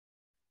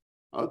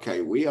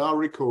Okay, we are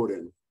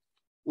recording.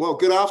 Well,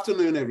 good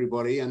afternoon,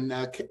 everybody. And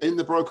in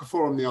the broker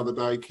forum the other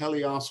day,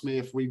 Kelly asked me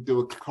if we do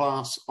a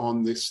class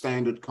on the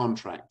standard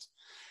contract.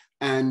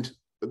 And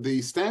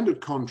the standard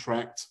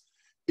contract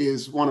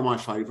is one of my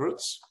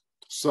favorites.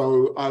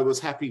 So I was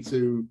happy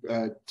to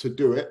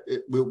do it.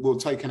 It will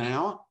take an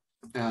hour,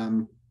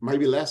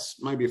 maybe less,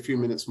 maybe a few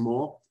minutes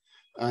more.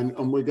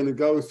 And we're going to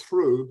go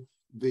through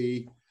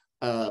the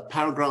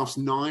paragraphs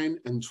 9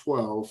 and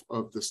 12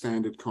 of the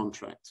standard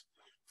contract.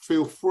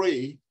 Feel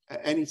free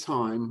at any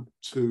time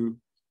to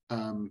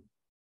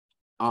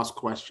ask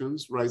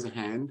questions, raise a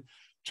hand.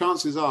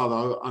 Chances are,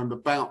 though, I'm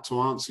about to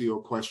answer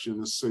your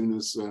question as soon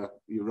as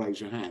you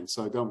raise your hand.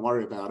 So don't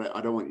worry about it.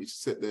 I don't want you to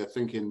sit there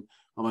thinking,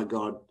 oh my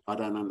God, I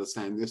don't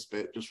understand this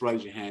bit. Just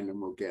raise your hand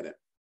and we'll get it.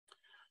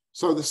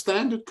 So the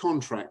standard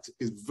contract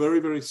is very,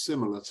 very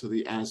similar to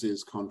the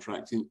as-is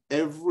contract in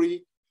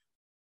every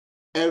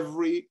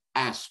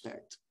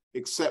aspect,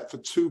 except for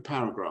 2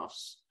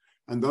 paragraphs.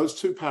 And those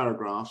 2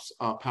 paragraphs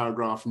are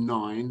paragraph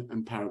 9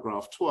 and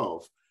paragraph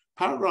 12.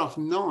 Paragraph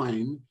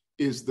 9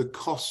 is the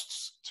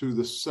costs to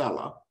the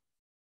seller,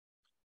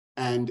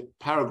 and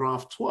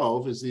paragraph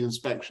 12 is the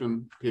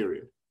inspection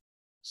period.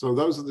 So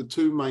those are the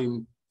two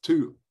main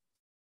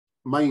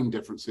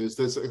differences.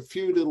 There's a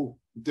few little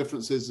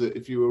differences that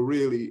if you are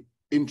really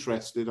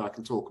interested, I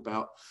can talk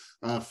about.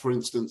 For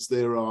instance,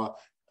 there are,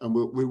 and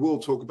we will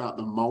talk about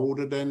the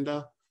mold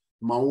addenda,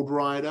 mold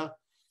rider.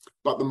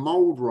 But the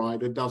mold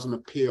rider doesn't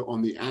appear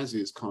on the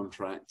as-is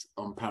contract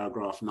on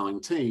paragraph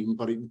 19,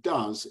 but it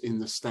does in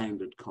the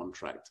standard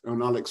contract.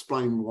 And I'll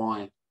explain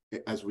why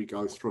as we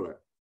go through it.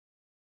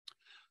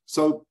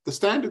 So the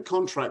standard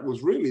contract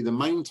was really the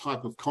main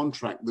type of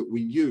contract that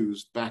we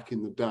used back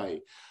in the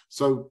day.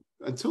 So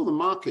until the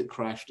market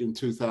crashed in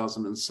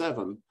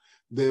 2007,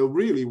 there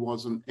really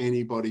wasn't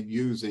anybody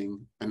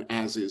using an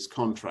as-is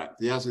contract.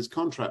 The as-is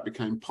contract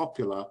became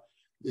popular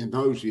in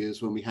those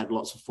years when we had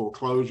lots of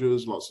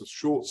foreclosures, lots of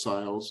short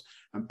sales,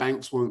 and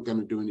banks weren't going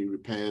to do any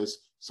repairs.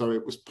 So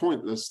it was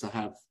pointless to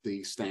have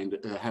the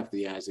standard, have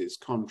the as-is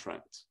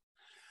contract.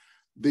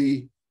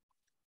 You'll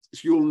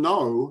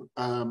know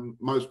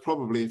most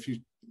probably if you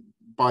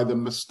by the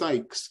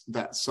mistakes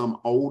that some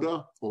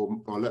older,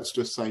 or let's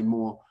just say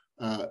more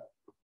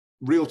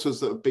realtors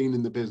that have been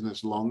in the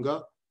business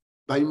longer,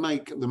 they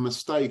make the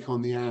mistake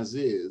on the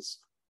as-is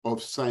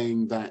of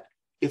saying that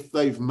if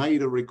they've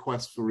made a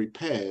request for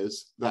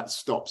repairs, that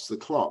stops the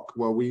clock.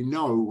 Well, we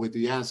know with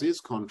the as-is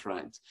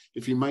contract,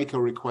 if you make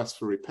a request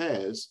for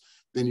repairs,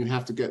 then you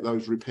have to get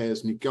those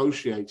repairs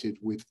negotiated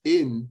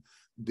within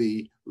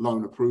the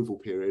loan approval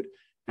period,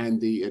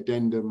 and the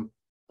addendum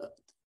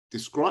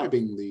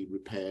describing the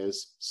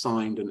repairs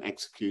signed and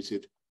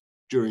executed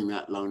during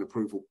that loan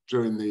approval,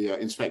 during the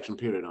inspection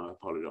period, I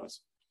apologize.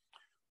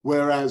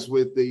 Whereas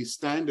with the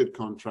standard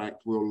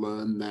contract, we'll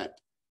learn that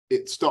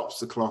it stops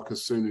the clock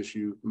as soon as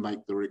you make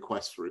the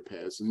request for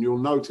repairs. And you'll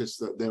notice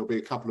that there'll be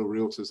a couple of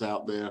realtors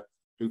out there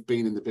who've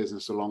been in the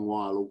business a long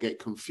while will get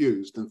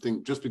confused and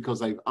think just because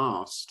they've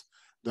asked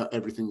that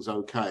everything's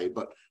okay.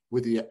 But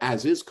with the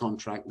as-is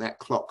contract, that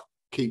clock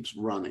keeps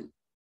running.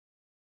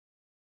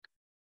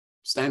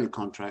 Standard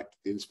contract,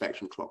 the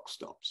inspection clock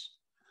stops.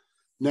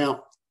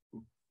 Now,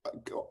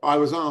 I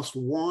was asked,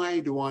 why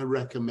do I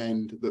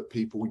recommend that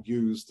people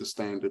use the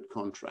standard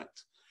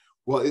contract?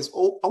 Well,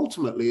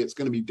 ultimately, it's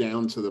going to be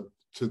down to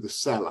the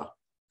seller,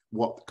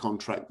 what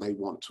contract they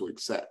want to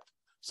accept.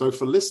 So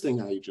for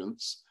listing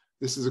agents,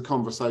 this is a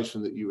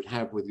conversation that you would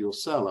have with your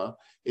seller.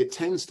 It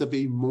tends to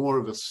be more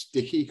of a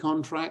sticky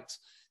contract.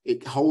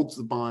 It holds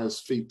the buyer's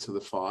feet to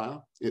the fire.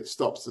 It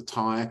stops the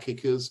tire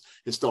kickers.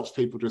 It stops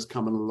people just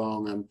coming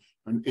along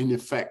and in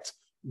effect,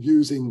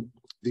 using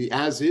the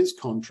as-is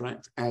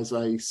contract as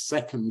a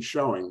second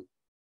showing.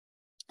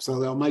 So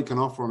they'll make an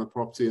offer on a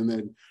property and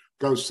then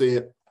go see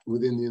it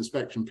within the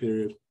inspection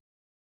period,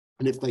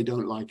 and if they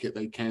don't like it,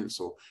 they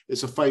cancel.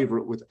 It's a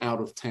favorite with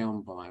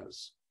out-of-town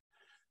buyers.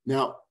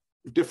 Now,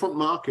 different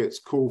markets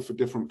call for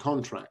different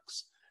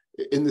contracts.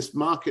 In this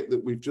market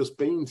that we've just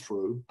been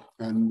through,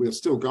 and we're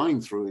still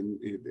going through,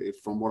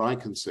 from what I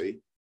can see,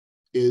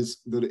 is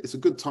that it's a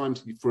good time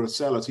for a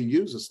seller to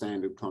use a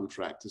standard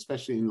contract,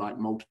 especially in like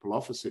multiple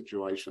offer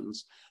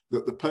situations,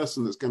 that the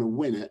person that's going to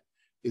win it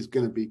is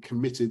going to be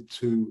committed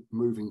to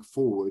moving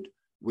forward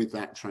with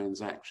that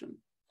transaction,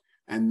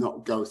 and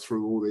not go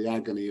through all the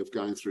agony of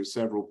going through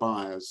several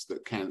buyers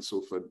that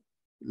cancel for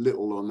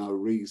little or no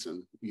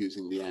reason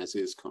using the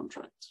as-is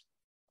contract.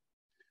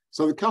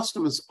 So the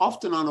customer's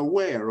often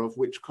unaware of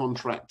which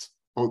contract,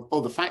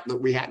 or the fact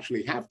that we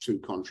actually have 2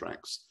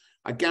 contracts.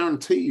 I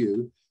guarantee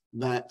you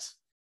that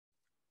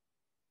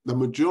the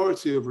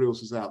majority of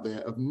realtors out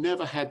there have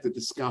never had the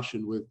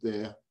discussion with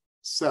their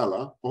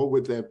seller or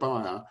with their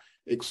buyer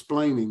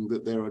explaining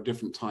that there are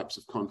different types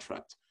of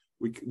contract.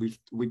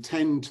 We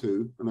tend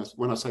to, and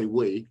when I say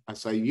we, I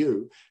say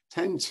you,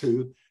 tend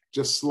to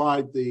just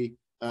slide the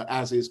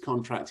as-is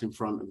contract in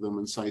front of them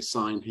and say,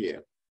 sign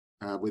here,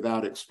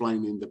 without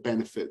explaining the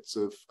benefits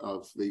of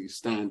the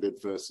standard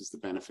versus the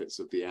benefits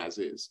of the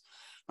as-is.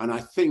 And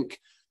I think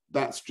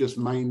that's just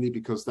mainly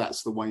because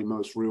that's the way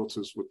most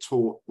realtors were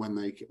taught when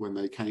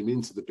they came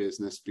into the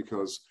business,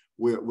 because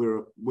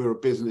we're a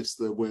business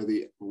where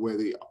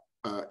the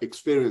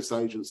experienced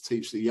agents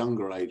teach the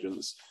younger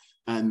agents,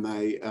 and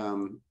they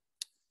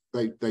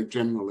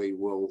generally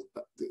will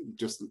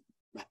just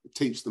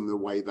teach them the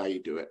way they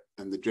do it,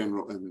 and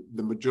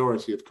the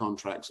majority of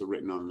contracts are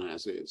written on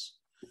as is.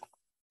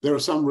 There are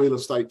some real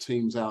estate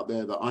teams out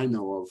there that I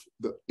know of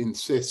that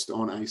insist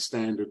on a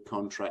standard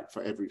contract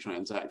for every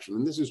transaction.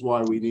 And this is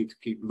why we need to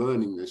keep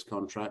learning this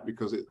contract,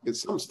 because at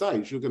some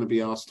stage, you're going to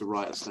be asked to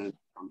write a standard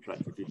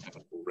contract if you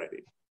haven't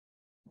already.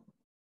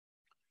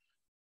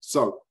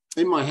 So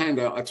in my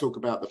handout, I talk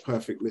about the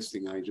perfect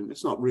listing agent.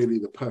 It's not really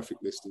the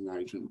perfect listing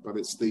agent, but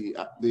it's the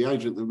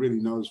agent that really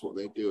knows what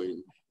they're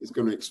doing is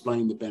going to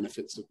explain the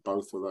benefits of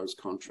both of those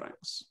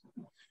contracts.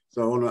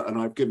 So and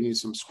I've given you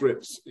some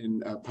scripts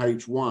in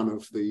page 1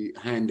 of the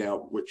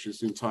handout, which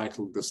is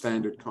entitled the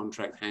Standard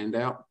Contract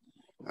Handout,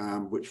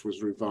 which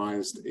was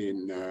revised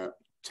in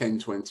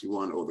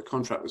 1021, or the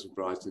contract was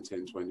revised in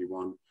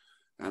 1021.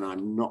 And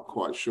I'm not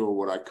quite sure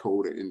what I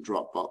called it in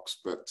Dropbox,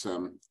 but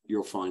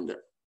you'll find it.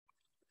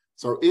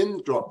 So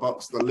in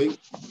Dropbox, the link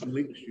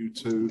links you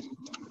to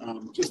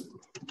just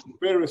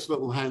various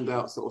little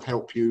handouts that will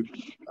help you.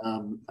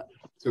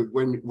 So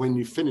when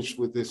you finish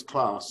with this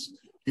class,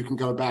 you can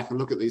go back and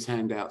look at these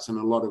handouts, and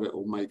a lot of it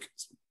will make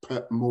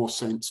more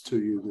sense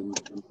to you than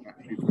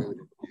you've heard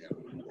it.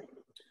 Yeah.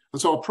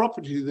 And so a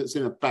property that's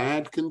in a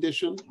bad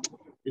condition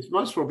is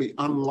most probably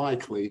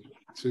unlikely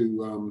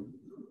to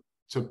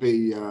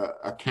be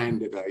a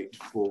candidate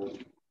for.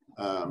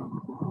 Let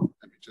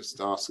me just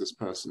ask this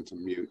person to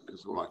mute,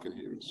 because all I can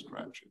hear is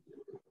scratching.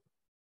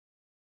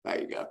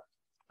 There you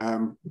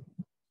go.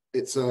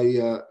 It's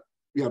a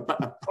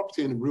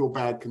property in real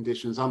bad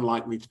condition is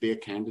unlikely to be a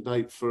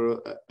candidate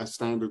for a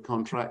standard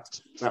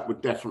contract. That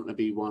would definitely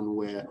be one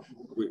where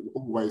we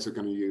always are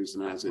going to use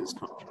an as-is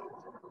contract.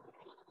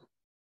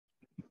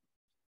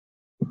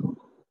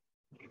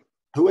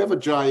 Whoever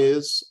Jay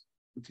is,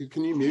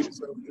 can you mute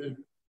yourself,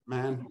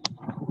 man?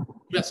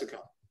 Jessica.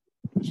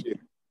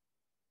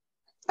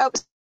 Oh.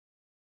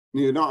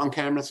 You're not on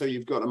camera, so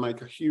you've got to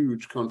make a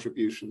huge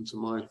contribution to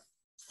my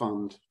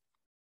fund.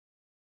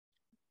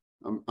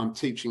 I'm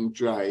teaching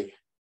Jay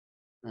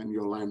and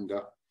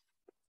Yolanda.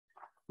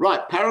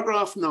 Right,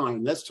 paragraph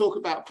 9. Let's talk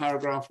about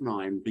paragraph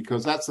 9,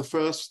 because that's the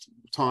first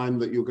time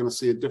that you're going to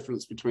see a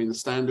difference between the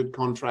standard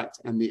contract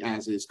and the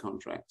as-is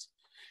contract.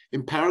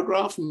 In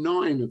paragraph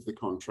 9 of the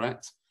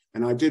contract,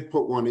 and I did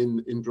put one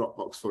in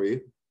Dropbox for you,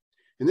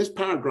 in this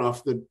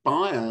paragraph, the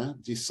buyer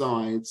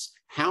decides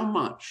how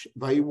much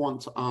they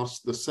want to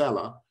ask the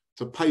seller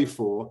to pay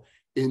for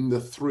in the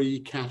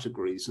 3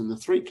 categories. And the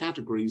 3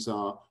 categories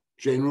are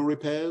general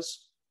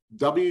repairs,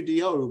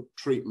 WDO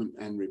treatment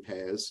and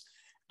repairs,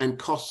 and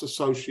costs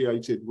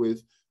associated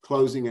with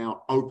closing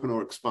out open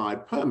or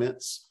expired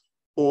permits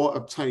or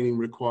obtaining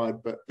required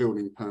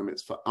building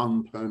permits for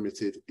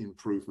unpermitted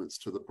improvements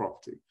to the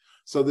property.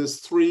 So there's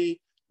 3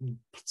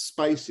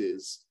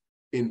 spaces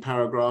in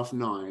paragraph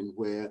 9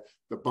 where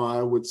the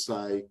buyer would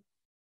say,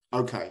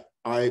 okay,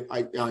 I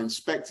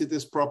inspected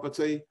this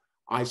property.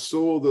 I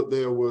saw that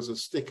there was a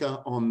sticker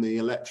on the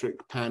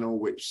electric panel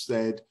which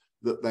said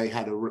that they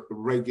had a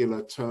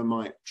regular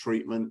termite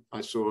treatment.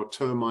 I saw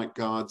termite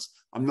guards.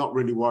 I'm not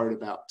really worried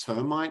about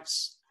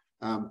termites,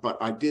 but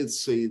I did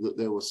see that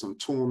there were some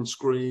torn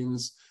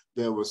screens.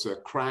 There was a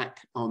crack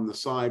on the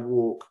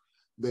sidewalk.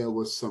 There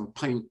was some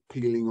paint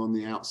peeling on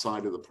the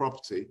outside of the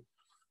property.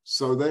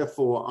 So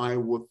therefore, I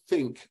would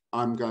think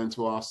I'm going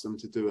to ask them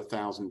to do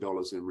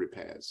 $1,000 in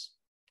repairs.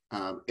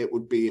 It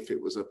would be if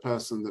it was a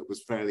person that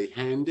was fairly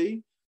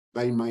handy,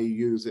 they may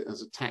use it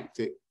as a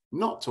tactic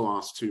not to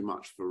ask too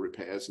much for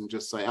repairs and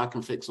just say, I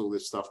can fix all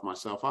this stuff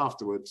myself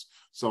afterwards,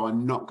 so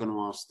I'm not going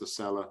to ask the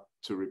seller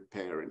to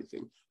repair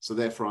anything. So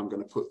therefore, I'm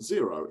going to put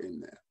 0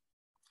 in there.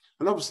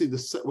 And obviously,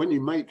 when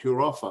you make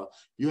your offer,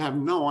 you have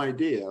no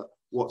idea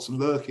what's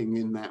lurking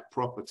in that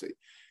property.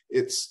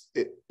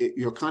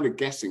 You're kind of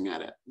guessing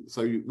at it.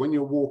 So when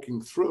you're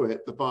walking through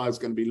it, the buyer's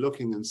going to be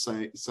looking and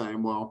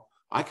saying, well,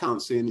 I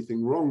can't see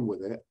anything wrong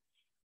with it,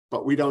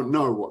 but we don't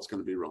know what's going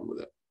to be wrong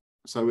with it.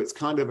 So it's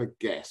kind of a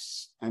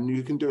guess, and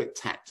you can do it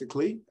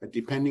tactically,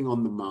 depending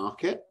on the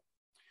market.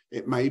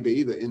 It may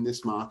be that in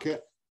this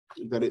market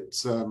that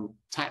it's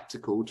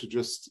tactical to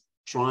just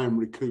try and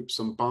recoup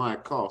some buyer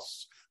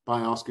costs by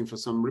asking for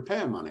some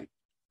repair money.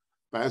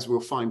 But as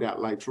we'll find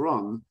out later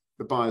on,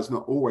 the buyer's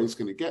not always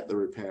going to get the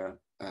repair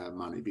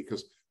money,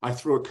 because I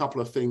threw a couple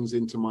of things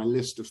into my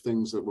list of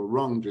things that were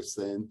wrong just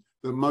then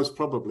that most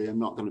probably are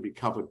not going to be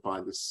covered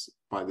by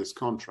this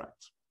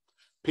contract.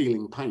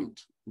 Peeling paint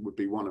would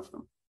be one of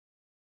them.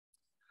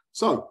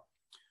 So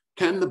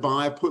can the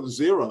buyer put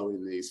 0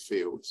 in these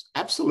fields?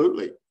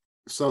 Absolutely.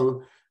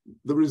 So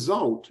the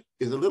result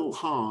is a little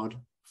hard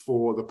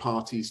for the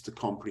parties to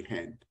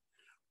comprehend.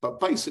 But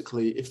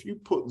basically, if you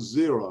put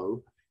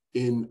 0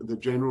 in the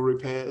general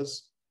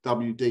repairs,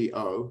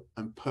 WDO,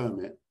 and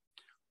permit,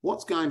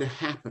 what's going to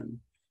happen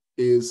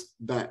is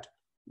that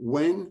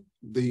when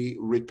the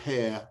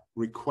repair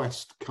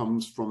request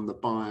comes from the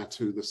buyer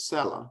to the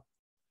seller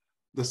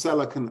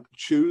can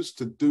choose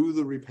to do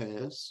the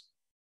repairs,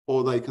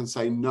 or they can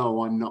say,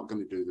 no, I'm not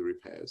going to do the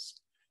repairs,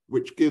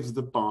 which gives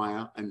the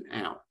buyer an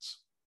out.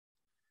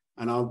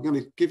 And I'm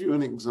going to give you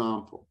an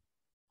example.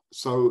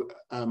 So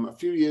a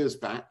few years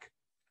back,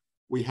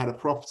 we had a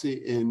property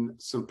in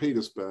St.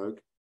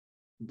 Petersburg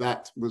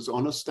that was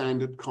on a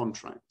standard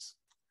contract.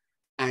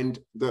 And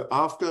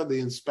after the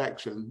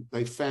inspection,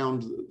 they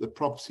found that the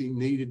property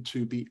needed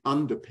to be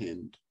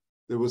underpinned.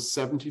 There was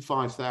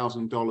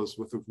 $75,000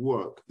 worth of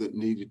work that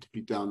needed to be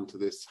done to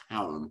this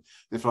home.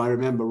 If I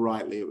remember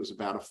rightly, it was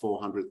about a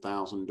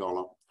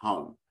 $400,000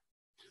 home.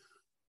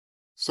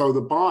 So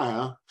the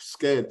buyer,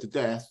 scared to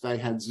death, they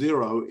had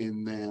zero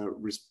in their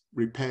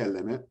repair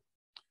limit.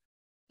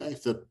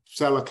 If the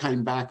seller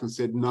came back and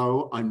said,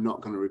 no, I'm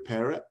not going to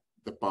repair it,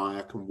 the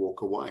buyer can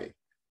walk away.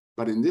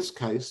 But in this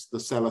case, the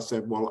seller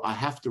said, well, I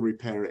have to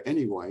repair it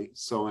anyway,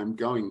 so I'm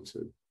going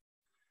to.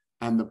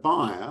 And the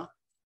buyer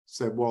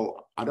said,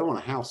 well, I don't want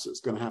a house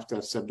that's going to have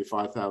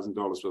 $75,000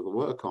 worth of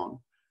work on,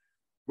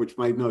 which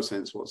made no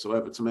sense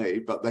whatsoever to me.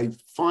 But they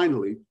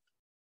finally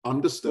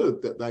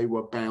understood that they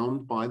were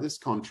bound by this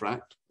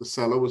contract. The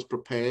seller was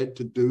prepared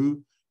to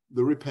do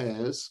the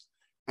repairs,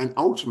 and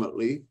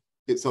ultimately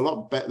it's a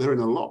lot better. They're in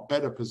a lot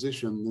better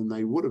position than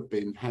they would have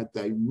been had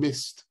they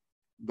missed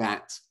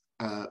that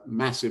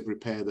massive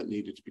repair that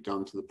needed to be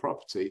done to the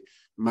property.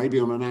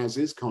 Maybe on an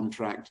as-is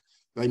contract,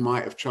 they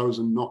might have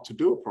chosen not to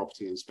do a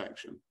property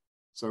inspection.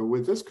 So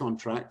with this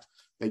contract,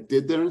 they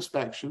did their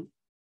inspection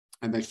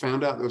and they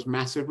found out there was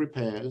massive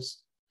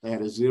repairs. They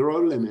had a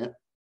zero limit,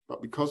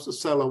 but because the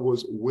seller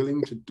was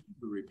willing to do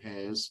the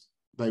repairs,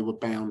 they were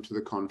bound to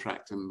the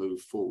contract and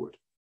moved forward.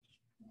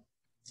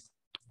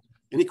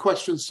 Any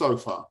questions so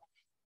far?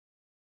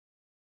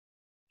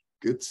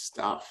 Good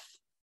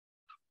stuff.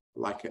 I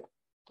like it.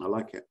 I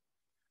like it.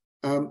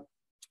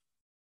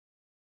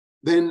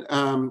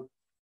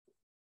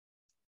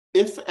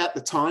 If at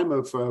the time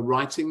of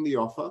writing the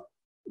offer,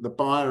 the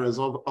buyer is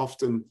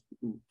often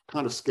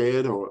kind of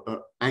scared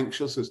or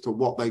anxious as to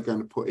what they're going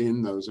to put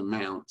in those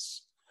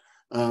amounts.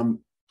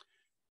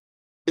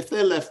 If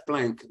they're left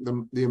blank,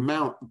 the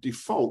amount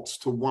defaults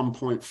to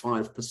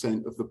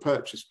 1.5% of the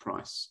purchase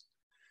price.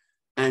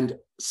 And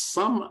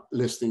some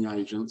listing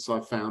agents, I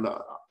found,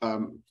 I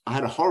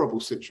had a horrible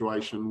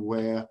situation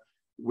where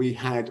we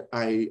had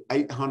a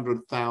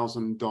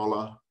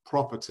 $800,000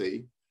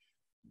 property.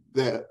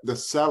 The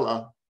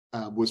seller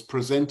was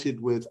presented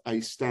with a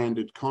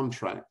standard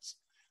contract.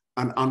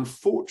 And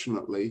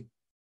unfortunately,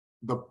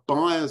 the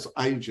buyer's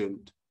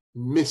agent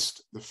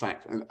missed the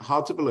fact, and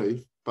hard to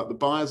believe, but the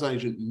buyer's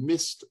agent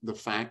missed the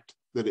fact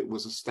that it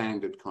was a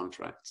standard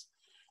contract.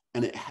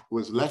 And it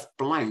was left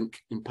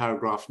blank in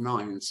paragraph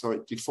 9, so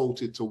it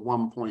defaulted to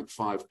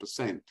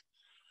 1.5%.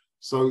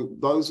 So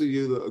those of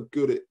you that are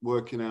good at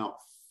working out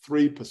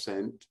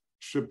 3%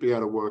 should be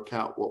able to work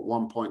out what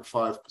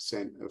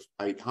 1.5% of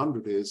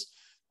 800 is.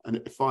 And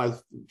if I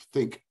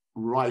think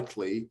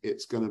rightly,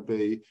 it's going to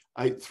be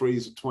 8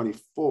 3s are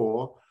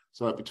 24.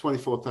 So it'd be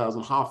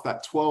 24,000, half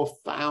that,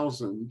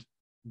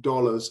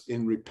 $12,000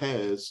 in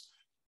repairs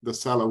the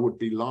seller would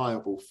be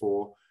liable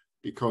for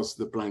because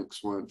the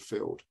blanks weren't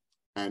filled.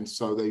 And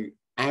so they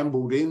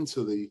ambled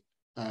into the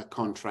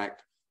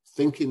contract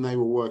thinking they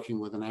were working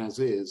with an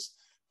as-is.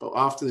 But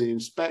after the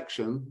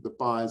inspection, the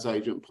buyer's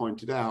agent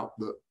pointed out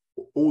that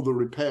all the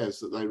repairs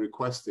that they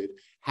requested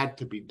had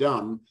to be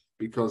done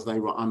because they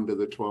were under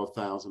the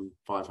 $12,500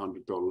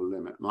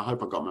 limit. And I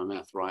hope I got my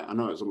math right. I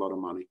know it's a lot of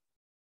money.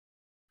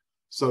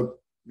 So,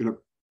 you know,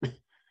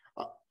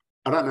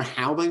 I don't know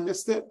how they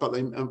missed it, but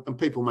and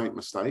people make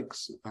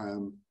mistakes.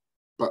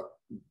 But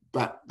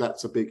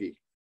that's a biggie.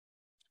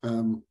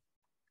 And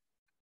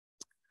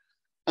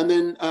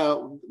then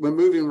we're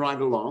moving right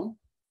along.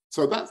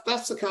 So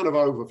that's the kind of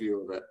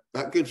overview of it.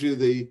 That gives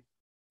you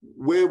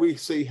where we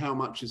see how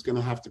much is going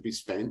to have to be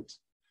spent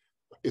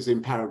is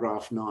in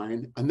paragraph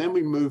 9. And then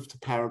we move to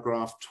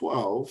paragraph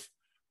 12,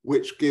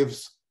 which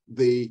gives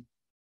the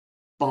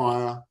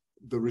buyer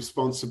the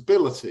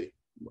responsibility.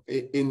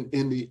 In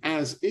the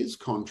as-is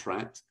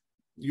contract,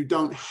 you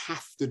don't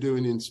have to do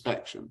an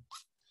inspection.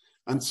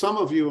 And some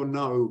of you will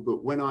know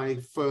that when I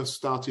first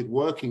started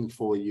working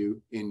for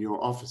you in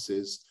your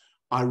offices,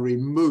 I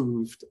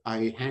removed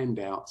a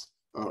handout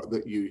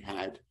that you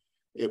had.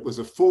 It was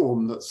a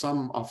form that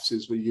some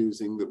offices were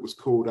using that was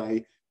called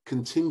a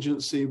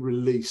contingency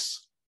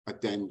release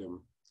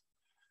addendum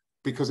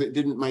because it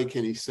didn't make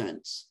any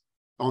sense.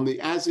 On the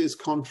as-is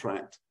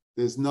contract,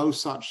 there's no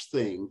such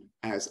thing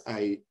as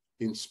a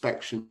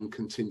inspection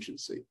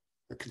contingency.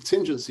 A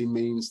contingency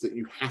means that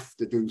you have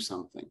to do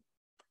something.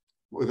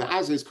 With an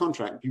as-is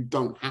contract, you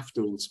don't have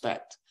to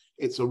inspect.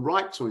 It's a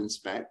right to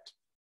inspect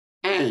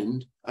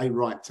and a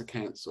right to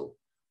cancel,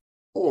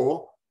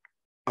 or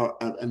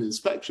an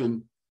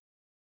inspection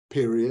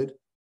period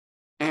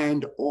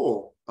and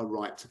or a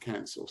right to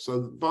cancel.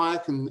 So the buyer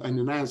can, in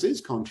an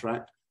as-is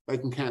contract, they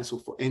can cancel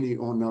for any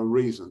or no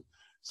reason.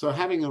 So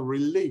having a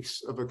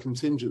release of a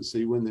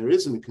contingency when there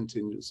isn't a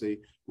contingency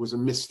was a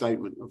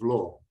misstatement of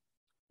law.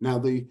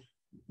 Now,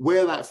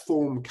 where that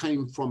form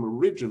came from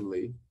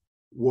originally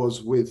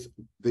was with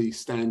the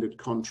standard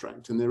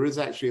contract. And there is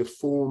actually a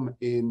form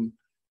in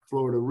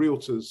Florida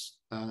Realtors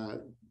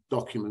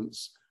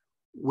documents,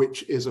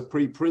 which is a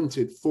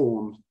pre-printed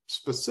form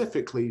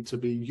specifically to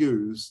be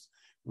used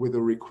with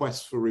a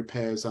request for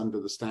repairs under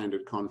the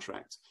standard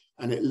contract.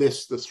 And it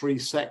lists the 3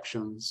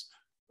 sections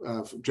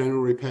of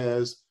general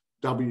repairs,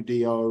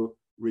 WDO,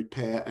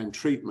 repair and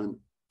treatment,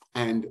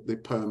 and the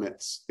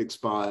permits,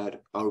 expired,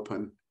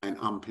 open, and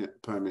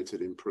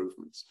unpermitted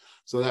improvements.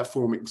 So that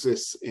form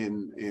exists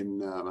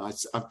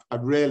I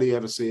rarely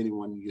ever see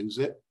anyone use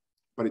it,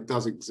 but it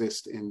does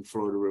exist in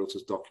Florida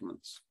Realtors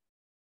documents.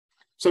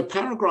 So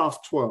paragraph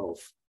 12.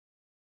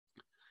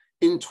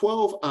 In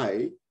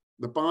 12A,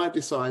 the buyer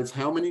decides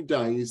how many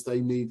days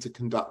they need to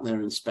conduct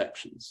their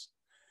inspections.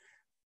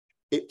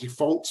 It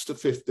defaults to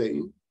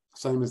 15,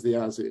 same as the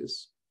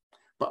as-is.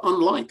 But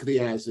unlike the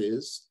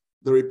as-is,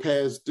 the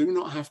repairs do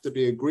not have to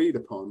be agreed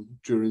upon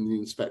during the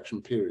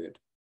inspection period.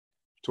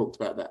 Talked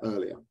about that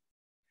earlier.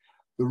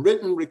 The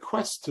written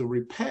request to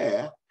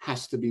repair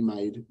has to be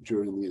made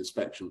during the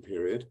inspection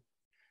period,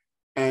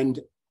 and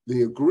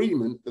the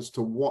agreement as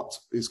to what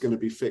is going to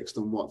be fixed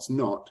and what's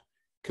not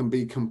can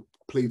be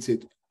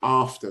completed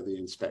after the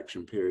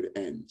inspection period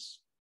ends.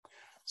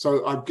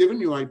 So I've given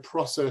you a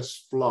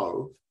process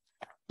flow,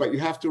 but you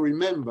have to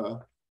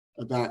remember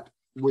that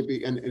with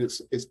the, and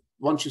it's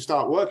once you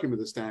start working with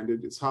the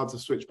standard, it's hard to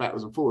switch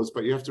backwards and forwards,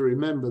 but you have to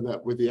remember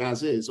that with the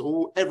as-is,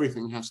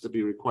 everything has to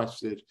be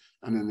requested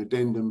and an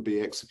addendum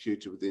be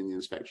executed within the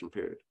inspection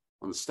period.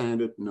 On the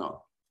standard,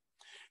 no.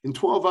 In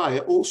 12A,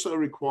 it also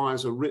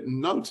requires a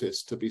written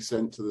notice to be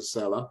sent to the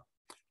seller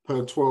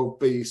per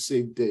 12B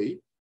C.D.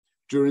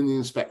 during the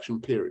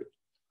inspection period.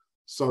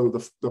 So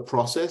the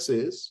process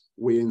is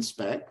we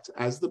inspect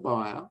as the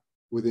buyer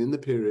within the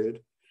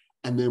period,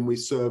 and then we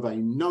serve a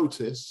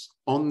notice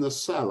on the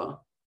seller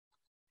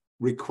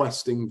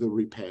requesting the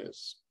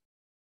repairs.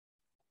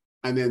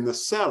 And then the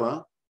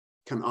seller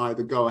can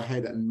either go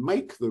ahead and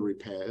make the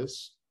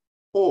repairs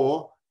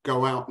or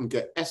go out and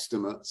get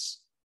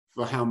estimates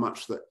for how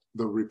much that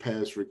the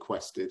repairs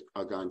requested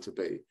are going to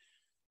be.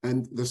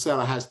 And the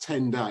seller has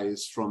 10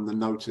 days from the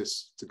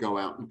notice to go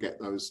out and get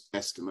those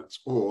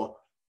estimates or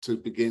to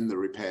begin the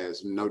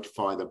repairs and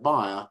notify the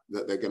buyer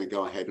that they're going to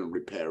go ahead and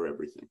repair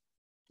everything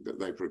that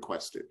they've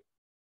requested.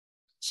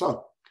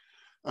 So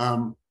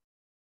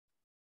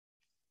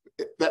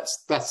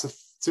that's a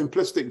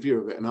simplistic view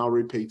of it, and I'll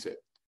repeat it.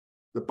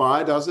 The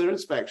buyer does their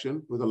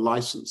inspection with a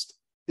licensed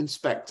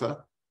inspector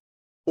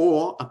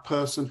or a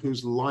person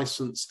who's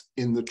licensed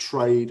in the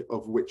trade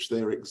of which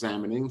they're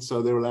examining.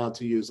 So they're allowed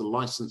to use a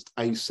licensed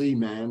AC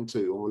man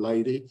or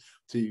lady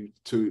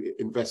to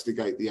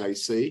investigate the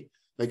AC.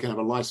 They can have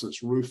a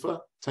licensed roofer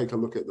take a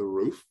look at the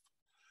roof,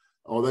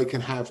 or they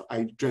can have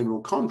a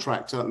general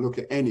contractor look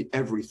at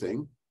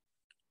everything,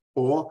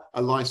 or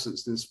a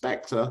licensed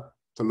inspector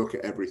to look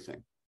at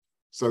everything.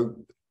 So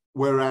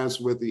whereas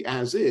with the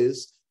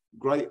as-is,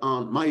 Great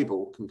Aunt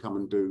Mabel can come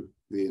and do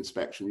the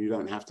inspection. You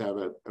don't have to have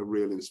a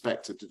real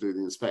inspector to do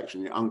the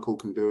inspection. Your uncle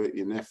can do it,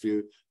 your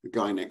nephew, the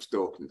guy next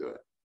door can do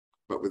it.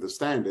 But with the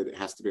standard, it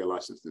has to be a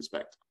licensed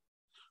inspector.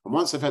 And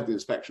once they've had the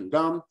inspection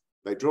done,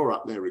 they draw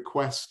up their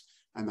request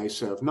and they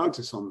serve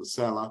notice on the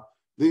seller.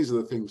 These are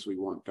the things we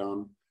want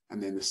done.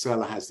 And then the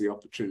seller has the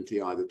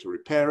opportunity either to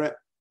repair it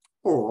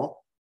or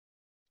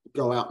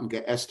go out and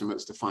get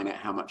estimates to find out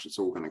how much it's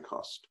all going to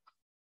cost.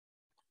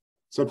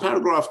 So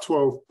paragraph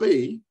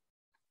 12B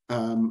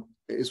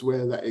is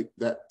where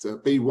that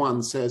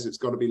B1 says it's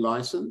got to be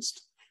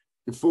licensed,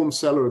 inform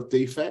seller of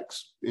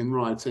defects in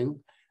writing,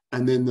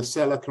 and then the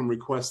seller can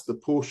request the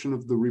portion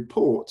of the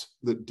report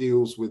that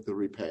deals with the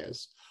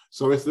repairs.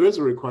 So if there is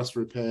a request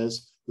for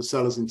repairs, the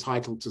seller's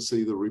entitled to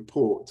see the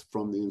report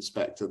from the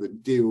inspector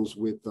that deals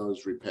with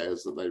those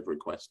repairs that they've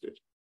requested.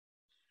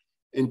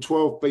 In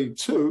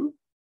 12B2,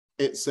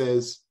 it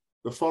says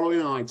the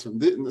following item.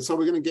 So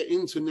we're going to get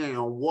into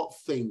now what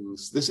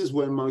things, this is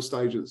where most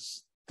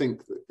agents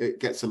think that it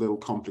gets a little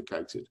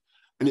complicated,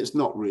 and it's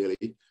not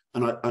really.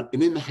 And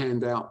in the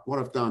handout, what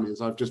I've done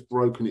is I've just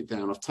broken it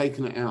down. I've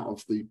taken it out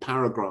of the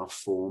paragraph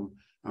form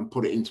and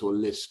put it into a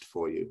list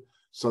for you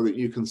so that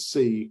you can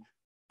see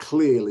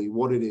clearly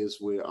what it is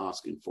we're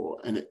asking for.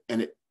 And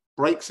it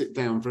breaks it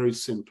down very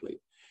simply.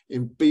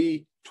 In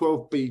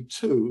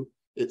 12B2,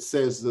 it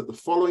says that the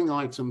following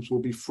items will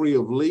be free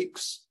of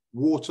leaks,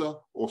 water,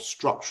 or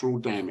structural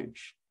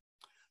damage.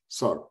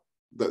 So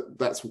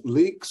that's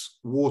leaks,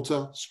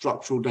 water,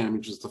 structural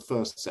damage is the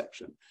first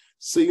section.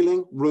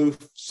 Ceiling, roof,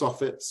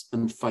 soffits,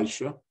 and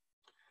fascia,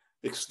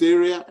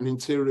 exterior and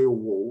interior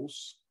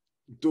walls,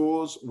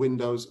 doors,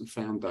 windows, and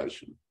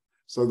foundation.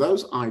 So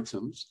those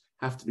items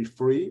have to be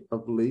free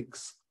of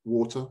leaks,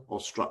 water, or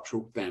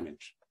structural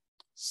damage.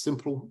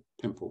 Simple,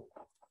 pimple.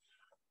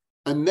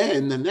 And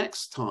then the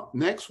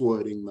next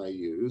wording they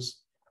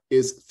use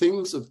is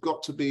things have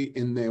got to be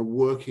in their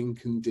working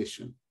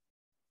condition.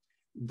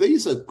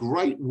 These are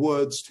great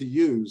words to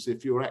use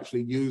if you're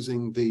actually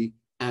using the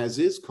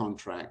as-is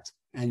contract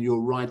and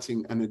you're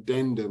writing an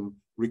addendum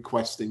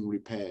requesting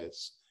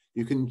repairs.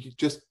 You can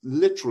just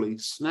literally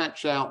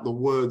snatch out the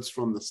words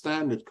from the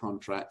standard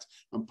contract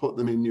and put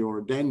them in your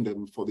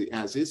addendum for the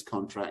as-is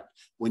contract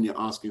when you're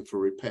asking for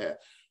repair.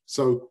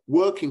 So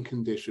working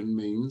condition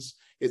means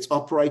it's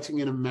operating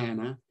in a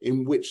manner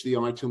in which the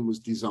item was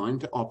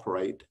designed to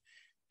operate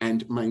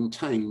and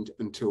maintained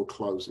until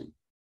closing.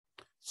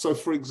 So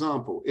for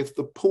example, if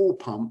the pool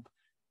pump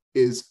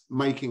is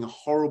making a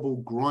horrible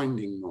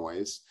grinding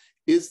noise,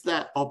 is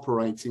that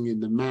operating in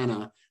the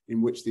manner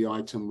in which the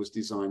item was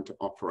designed to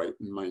operate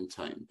and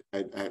maintain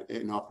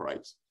and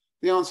operates?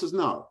 The answer is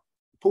no.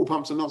 Pool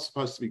pumps are not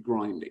supposed to be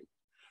grinding.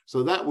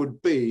 So that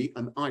would be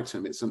an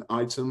item. It's an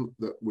item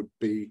that would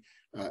be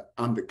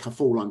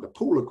fall under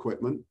pool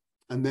equipment,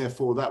 and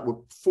therefore that would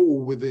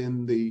fall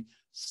within the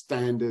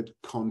standard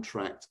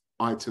contract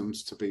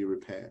items to be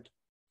repaired.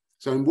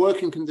 So in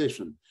working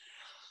condition,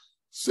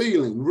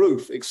 ceiling,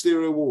 roof,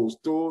 exterior walls,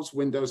 doors,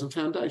 windows, and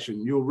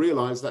foundation, you'll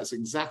realize that's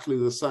exactly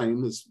the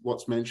same as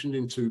what's mentioned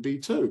in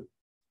 2B2.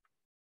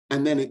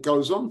 And then it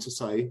goes on to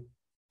say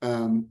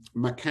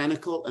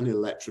mechanical and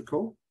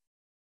electrical,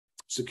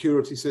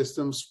 security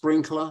systems,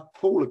 sprinkler,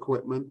 pool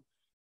equipment,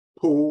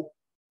 pool,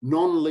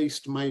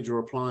 non-leased major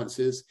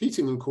appliances,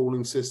 heating and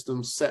cooling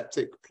systems,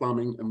 septic,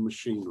 plumbing, and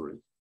machinery.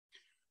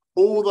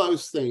 All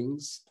those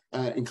things,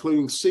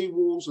 including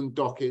seawalls and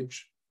dockage,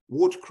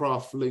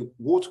 watercraft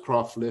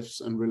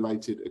lifts and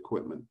related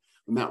equipment.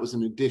 And that was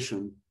an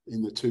addition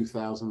in the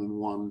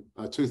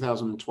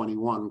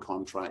 2021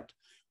 contract.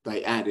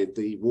 They added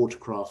the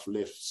watercraft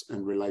lifts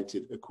and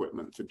related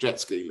equipment for jet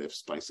ski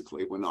lifts,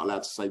 basically. We're not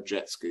allowed to say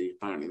jet ski.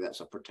 Apparently that's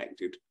a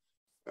protected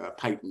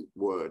patent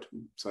word.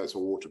 So it's a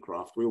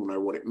watercraft. We all know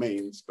what it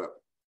means, but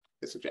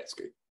it's a jet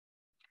ski.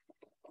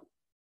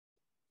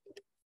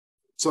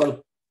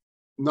 So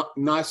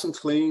nice and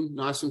clean,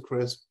 nice and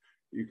crisp.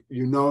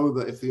 You know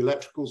that if the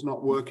electrical's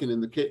not working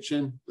in the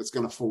kitchen, it's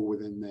going to fall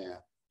within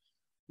there.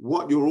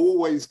 What you're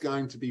always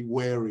going to be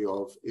wary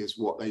of is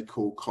what they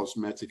call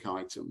cosmetic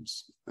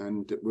items.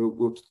 And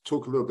we'll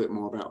talk a little bit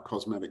more about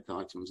cosmetic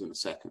items in a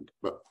second.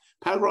 But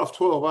paragraph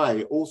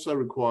 12A also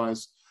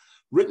requires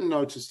written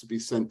notice to be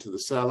sent to the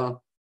seller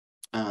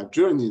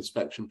during the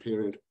inspection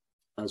period,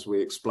 as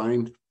we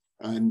explained.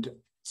 And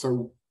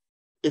so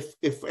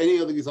if any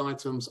of these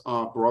items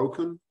are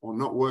broken or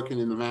not working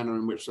in the manner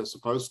in which they're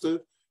supposed to,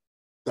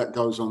 that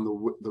goes on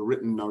the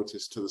written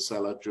notice to the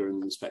seller during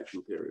the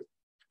inspection period.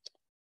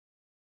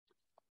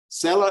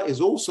 Seller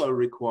is also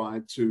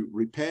required to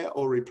repair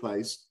or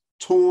replace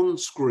torn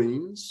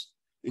screens,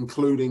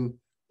 including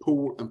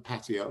pool and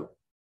patio,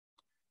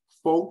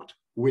 fogged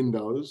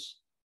windows,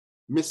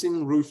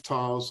 missing roof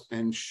tiles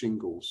and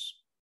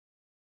shingles.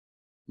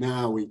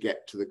 Now we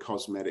get to the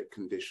cosmetic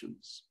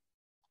conditions.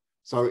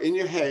 So in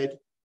your head,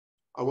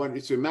 I want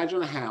you to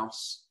imagine a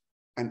house,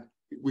 and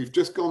we've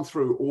just gone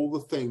through all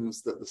the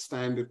things that the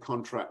standard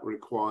contract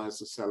requires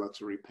the seller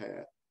to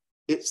repair.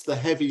 It's the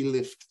heavy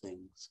lift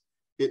things.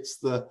 It's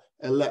the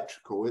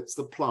electrical, it's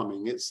the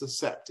plumbing, it's the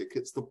septic,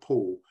 it's the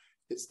pool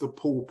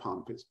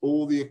pump, it's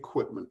all the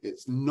equipment.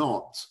 It's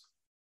not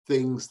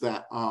things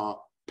that are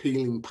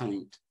peeling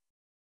paint,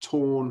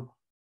 torn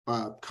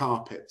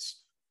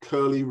carpets,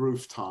 curly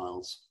roof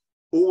tiles.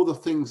 All the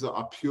things that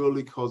are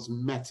purely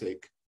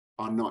cosmetic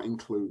are not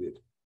included.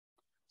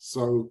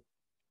 So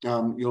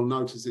you'll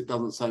notice it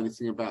doesn't say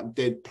anything about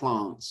dead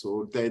plants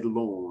or dead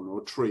lawn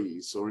or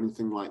trees or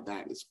anything like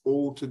that. It's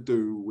all to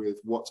do with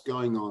what's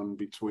going on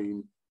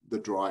between the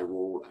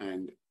drywall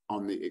and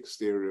on the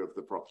exterior of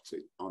the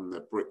property, on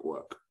the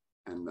brickwork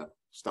and the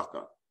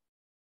stucco.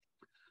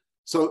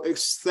 So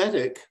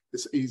aesthetic,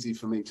 it's easy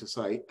for me to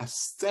say,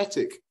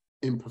 aesthetic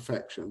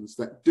imperfections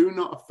that do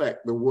not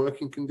affect the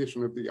working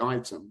condition of the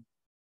item,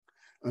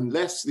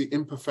 unless the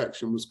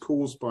imperfection was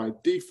caused by a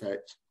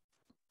defect,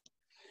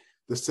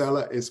 the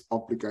seller is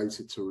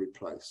obligated to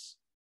replace.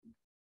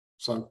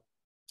 So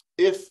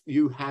if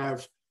you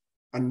have,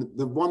 and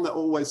the one that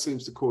always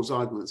seems to cause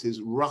arguments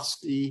is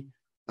rusty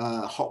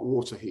hot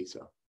water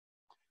heater.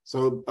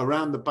 So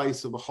around the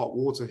base of a hot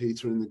water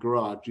heater in the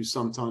garage, you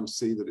sometimes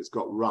see that it's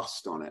got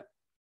rust on it.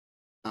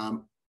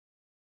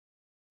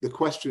 The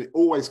question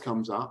always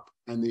comes up,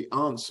 and the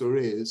answer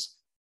is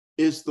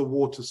the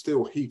water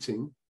still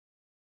heating?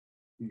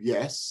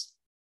 Yes.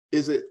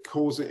 Is it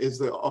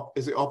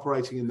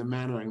operating in the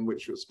manner in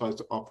which you're supposed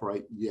to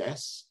operate?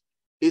 Yes.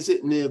 Is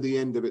it near the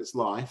end of its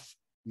life?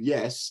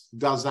 Yes.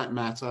 Does that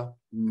matter?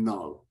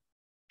 No.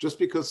 Just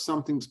because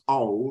something's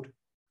old,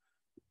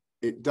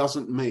 it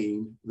doesn't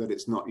mean that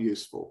it's not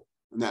useful.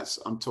 And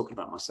I'm talking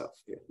about myself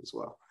here as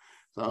well.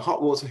 So a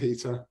hot water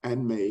heater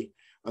and me,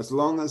 as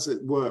long as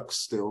it works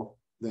still,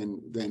 then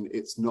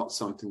it's not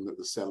something that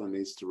the seller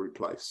needs to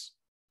replace.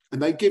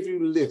 And they give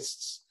you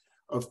lists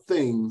of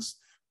things.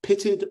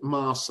 Pitted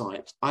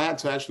Marsite. I had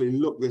to actually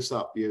look this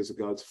up years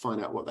ago to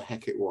find out what the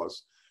heck it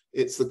was.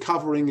 It's the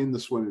covering in the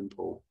swimming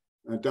pool.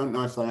 I don't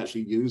know if they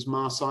actually use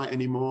Marsite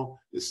anymore.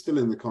 It's still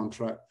in the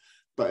contract.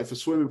 But if a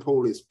swimming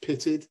pool is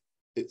pitted,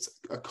 it's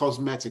a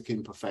cosmetic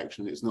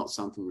imperfection. It's not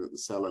something that the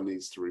seller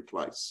needs to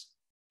replace.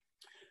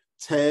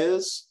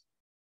 Tears,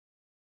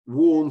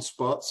 worn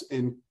spots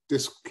in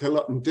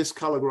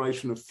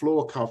discoloration of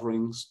floor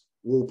coverings,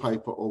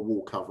 wallpaper or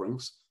wall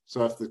coverings.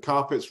 So if the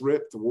carpet's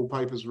ripped, the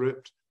wallpaper's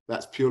ripped,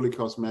 that's purely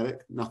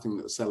cosmetic, nothing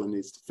that the seller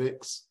needs to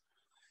fix.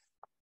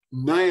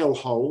 Nail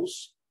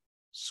holes,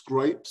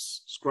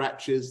 scrapes,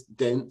 scratches,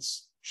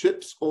 dents,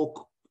 chips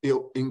or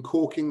in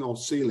caulking or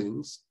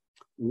ceilings,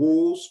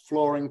 walls,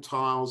 flooring,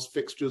 tiles,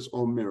 fixtures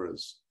or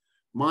mirrors.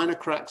 Minor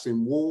cracks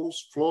in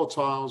walls, floor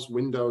tiles,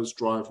 windows,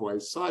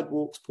 driveways,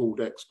 sidewalks, pool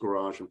decks,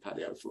 garage and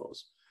patio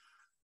floors.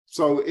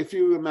 So if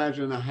you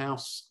imagine a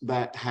house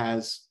that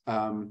has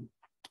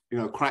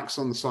cracks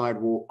on the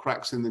sidewalk,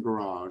 cracks in the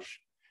garage,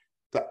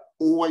 that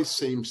always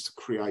seems to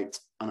create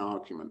an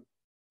argument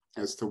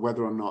as to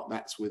whether or not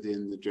that's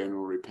within the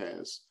general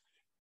repairs.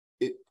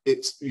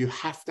 You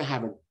have to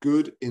have a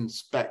good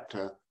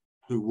inspector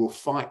who will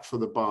fight for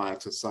the buyer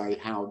to say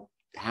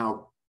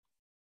how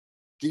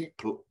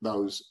deep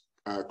those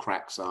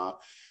cracks are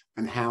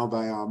and how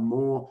they are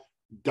more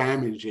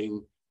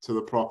damaging to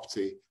the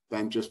property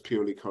than just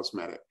purely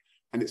cosmetic.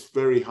 And it's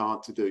very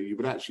hard to do. You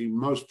would actually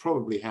most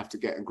probably have to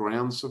get a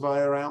ground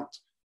surveyor out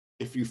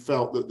if you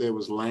felt that there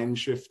was land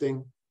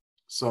shifting.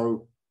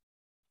 So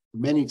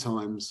many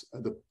times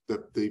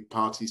the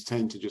parties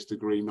tend to just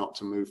agree not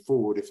to move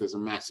forward if there's a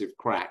massive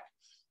crack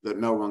that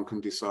no one can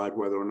decide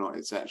whether or not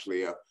it's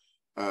actually a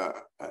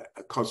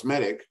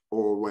cosmetic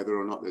or whether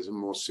or not there's a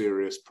more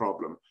serious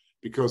problem.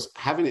 Because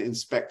having it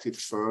inspected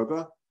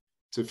further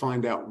to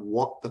find out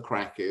what the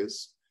crack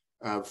is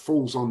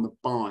falls on the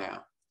buyer.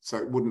 So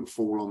it wouldn't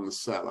fall on the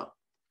seller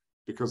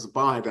because the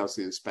buyer does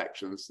the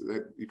inspections.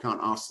 You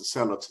can't ask the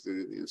seller to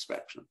do the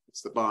inspection.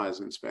 It's the buyer's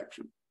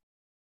inspection.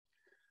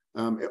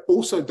 It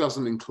also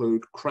doesn't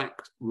include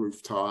cracked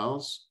roof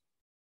tiles,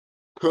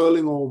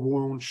 curling or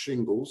worn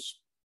shingles,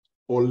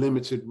 or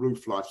limited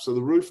roof life. So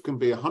the roof can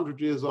be 100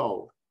 years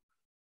old.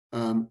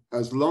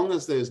 As long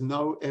as there's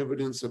no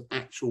evidence of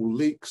actual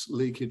leaks,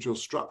 leakage, or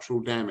structural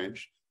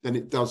damage, then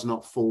it does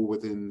not fall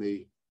within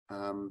the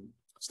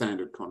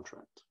standard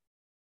contract.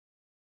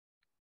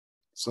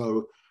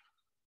 So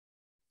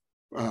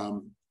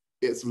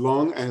as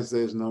long as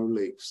there's no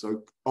leaks.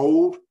 So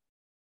old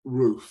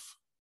roof,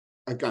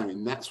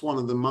 again, that's one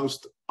of the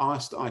most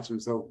asked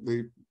items.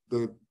 The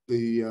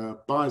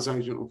buyer's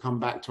agent will come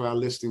back to our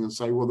listing and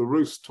say, well, the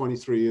roof's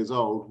 23 years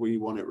old, we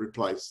want it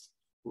replaced.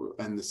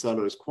 And the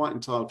seller is quite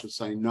entitled to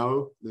say,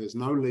 no, there's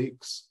no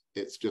leaks.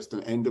 It's just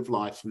an end of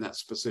life, and that's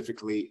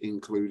specifically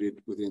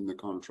included within the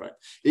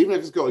contract. Even if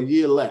it's got a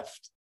year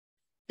left,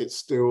 it's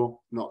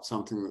still not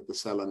something that the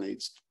seller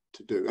needs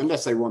to do,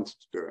 unless they wanted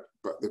to do it,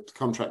 but the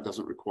contract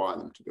doesn't require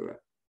them to do it.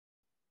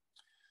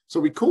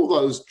 So we call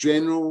those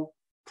general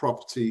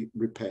property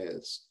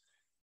repairs.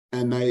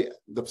 And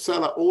the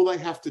seller, all they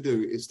have to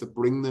do is to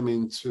bring them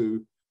in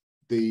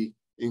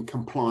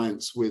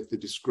compliance with the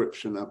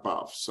description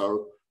above.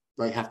 So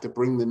they have to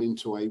bring them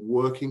into a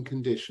working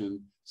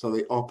condition so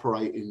they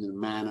operate in the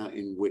manner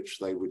in which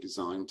they were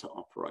designed to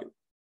operate.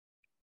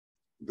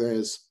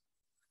 And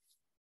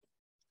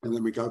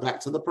then we go back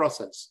to the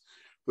process.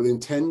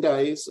 Within 10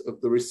 days of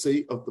the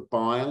receipt of the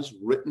buyer's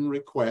written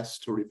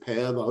request to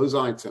repair those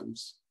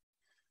items,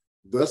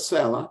 the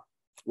seller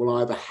will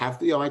either have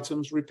the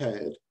items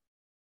repaired.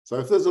 So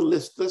if there's a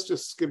list, let's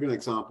just give you an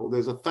example.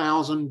 There's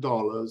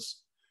 $1,000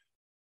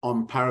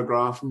 on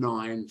paragraph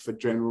 9 for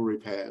general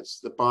repairs.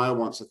 The buyer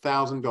wants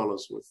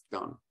 $1,000 worth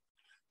done.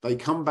 They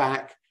come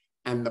back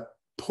and the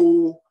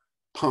pool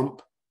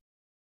pump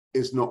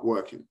is not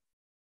working.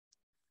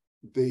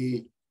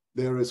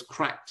 There is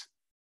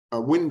a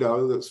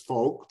window that's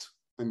fogged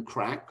and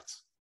cracked,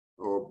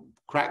 or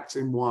cracked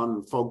in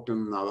one, fogged in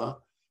another,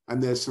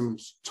 and there's some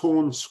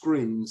torn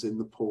screens in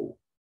the pool.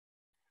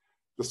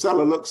 The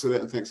seller looks at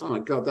it and thinks, oh my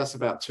God, that's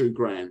about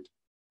 $2,000,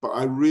 but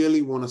I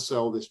really want to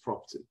sell this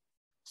property.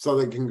 So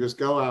they can just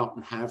go out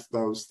and have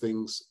those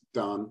things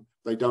done.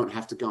 They don't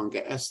have to go and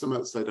get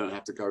estimates. They don't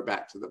have to go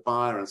back to the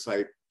buyer and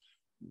say,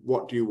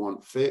 what do you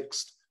want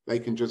fixed? They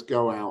can just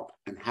go out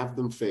and have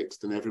them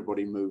fixed, and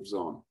everybody moves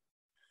on.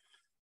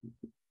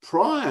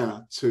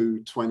 Prior to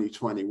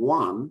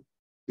 2021,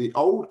 the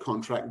old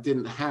contract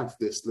didn't have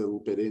this little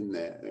bit in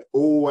there. It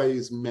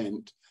always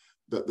meant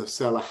that the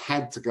seller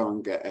had to go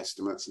and get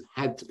estimates and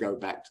had to go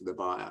back to the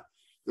buyer.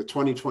 The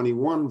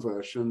 2021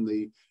 version,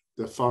 the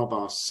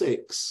FAR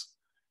 6,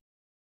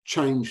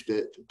 changed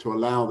it to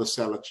allow the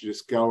seller to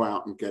just go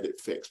out and get it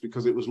fixed,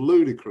 because it was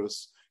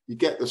ludicrous. You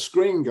get the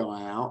screen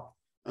guy out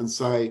and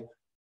say,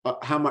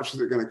 how much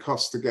is it going to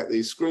cost to get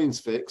these screens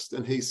fixed?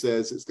 And he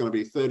says it's going to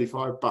be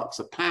 $35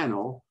 a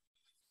panel.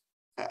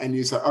 And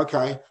you say,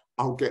 okay,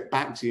 I'll get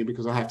back to you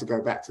because I have to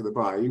go back to the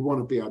buyer. You want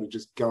to be able to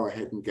just go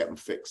ahead and get them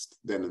fixed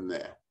then and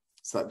there.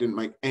 So that didn't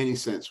make any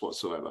sense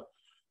whatsoever.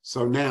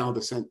 So now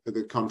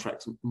the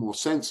contract's more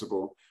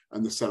sensible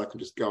and the seller can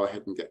just go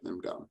ahead and get them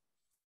done.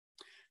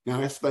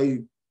 Now, if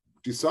they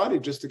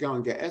decided just to go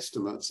and get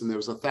estimates and there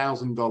was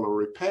 $1,000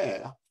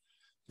 repair,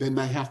 then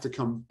they have to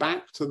come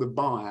back to the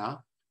buyer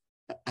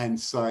and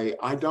say,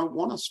 I don't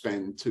want to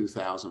spend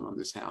 $2,000 on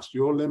this house.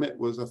 Your limit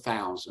was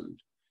 $1,000.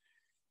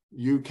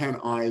 You can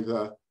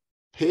either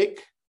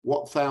pick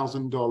what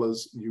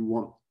 $1,000 you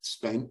want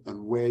spent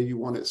and where you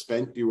want it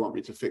spent. Do you want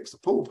me to fix the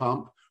pool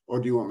pump, or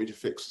do you want me to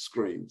fix the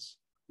screens?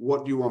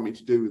 What do you want me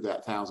to do with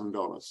that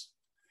 $1,000?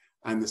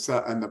 And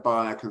the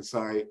buyer can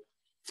say,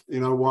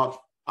 you know what,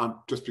 I'd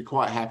just be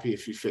quite happy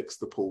if you fix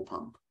the pool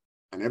pump,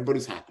 and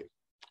everybody's happy.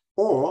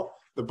 Or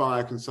the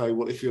buyer can say,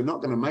 well, if you're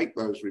not going to make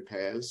those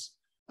repairs,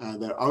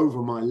 they're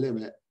over my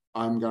limit,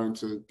 I'm going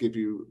to give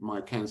you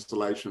my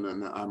cancellation,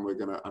 and I'm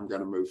going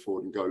to move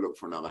forward and go look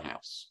for another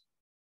house.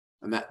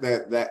 And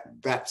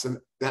that's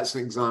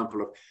an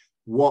example of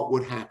what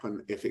would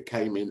happen if it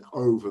came in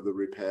over the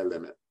repair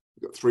limit.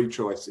 We've got three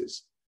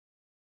choices.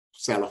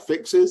 Seller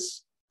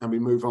fixes and we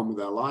move on with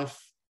our life,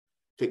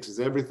 fixes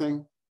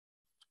everything.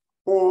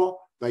 Or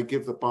they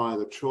give the buyer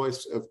the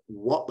choice of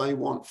what they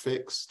want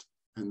fixed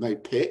and they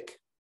pick.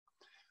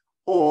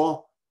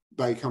 Or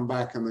they come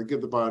back and they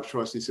give the buyer a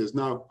choice. He says,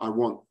 no, I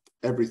want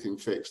everything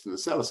fixed. And the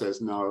seller says,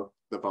 no.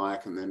 The buyer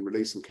can then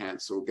release and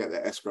cancel, get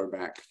their escrow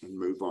back, and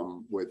move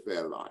on with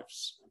their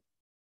lives.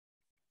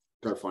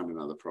 Go find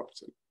another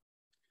property.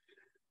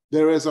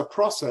 There is a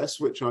process,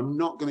 which I'm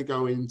not going to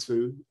go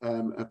into,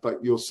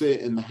 but you'll see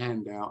it in the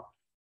handout,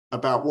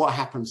 about what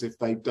happens if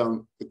they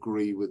don't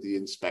agree with the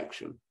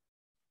inspection.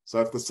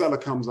 So if the seller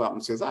comes up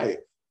and says, hey,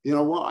 you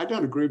know what, I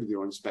don't agree with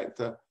your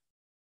inspector.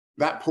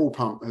 That pool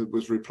pump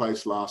was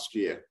replaced last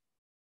year.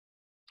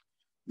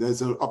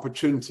 There's an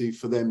opportunity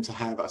for them to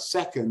have a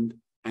second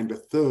and a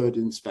third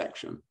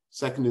inspection.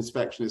 Second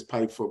inspection is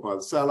paid for by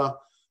the seller.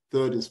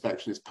 Third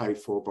inspection is paid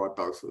for by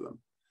both of them.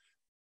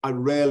 I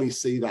rarely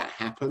see that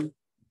happen,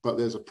 but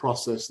there's a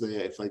process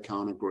there if they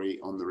can't agree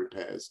on the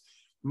repairs.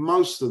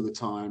 Most of the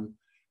time,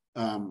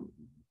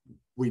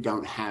 we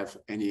don't have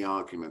any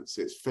arguments.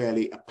 It's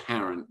fairly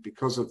apparent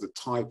because of the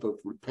type of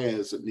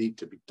repairs that need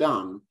to be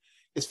done.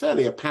 It's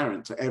fairly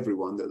apparent to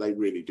everyone that they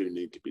really do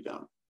need to be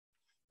done.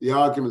 The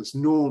arguments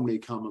normally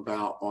come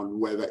about on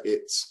whether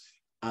it's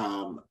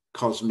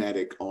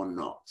cosmetic or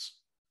not,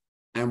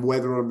 and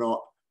whether or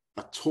not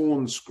a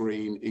torn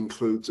screen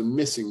includes a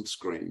missing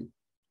screen.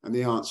 And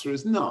the answer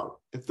is no.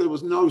 If there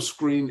was no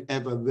screen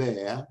ever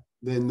there,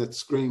 then the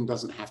screen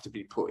doesn't have to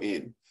be put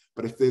in.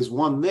 But if there's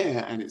one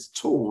there and it's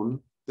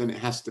torn, then it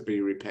has to be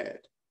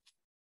repaired.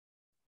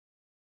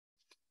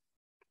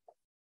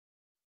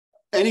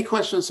 Any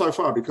questions so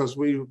far? Because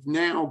we've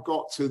now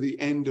got to the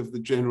end of the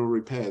general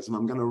repairs, and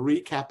I'm going to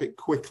recap it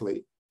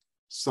quickly.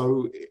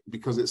 So,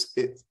 because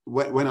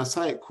when I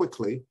say it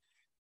quickly,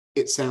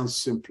 it sounds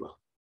simpler.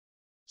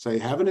 So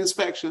you have an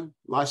inspection,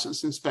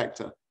 licensed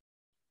inspector.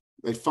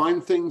 They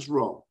find things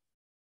wrong.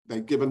 They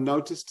give a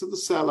notice to the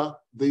seller.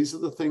 These are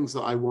the things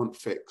that I want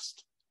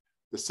fixed.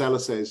 The seller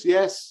says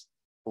yes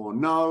or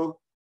no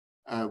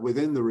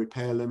within the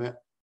repair limit.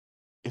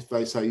 If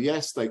they say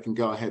yes, they can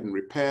go ahead and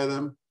repair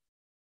them.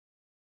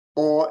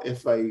 Or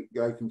if they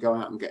can go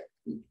out and get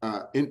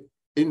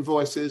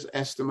invoices,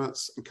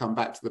 estimates, and come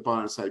back to the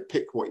buyer and say,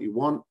 pick what you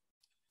want.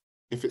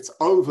 If it's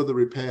over the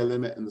repair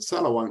limit and the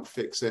seller won't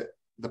fix it,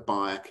 the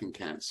buyer can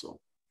cancel.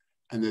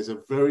 And there's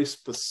a very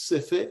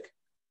specific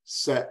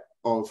set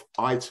of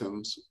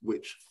items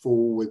which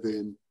fall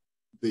within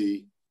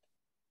the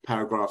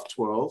paragraph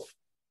 12,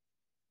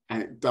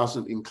 and it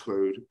doesn't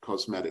include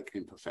cosmetic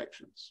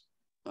imperfections.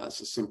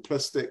 That's a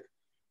simplistic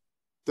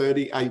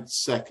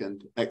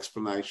 38-second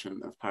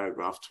explanation of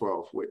paragraph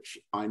 12, which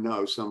I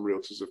know some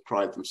realtors have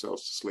cried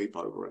themselves to sleep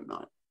over at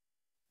night.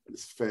 But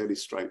it's fairly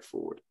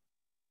straightforward.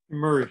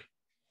 Murray.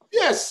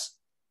 Yes.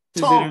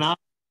 Tom.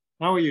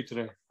 How are you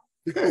today?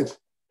 Good.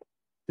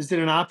 Is it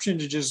an option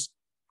to just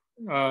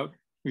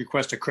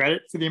request a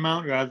credit for the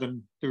amount rather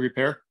than the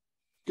repair?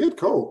 Good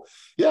call.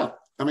 Yeah.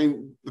 I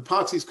mean, the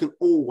parties can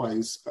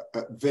always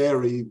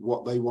vary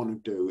what they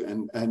want to do.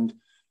 And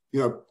you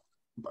know,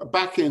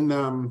 back in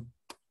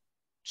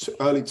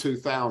early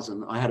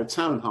 2000, I had a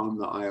townhome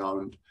that I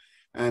owned,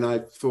 and I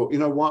thought, you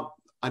know what?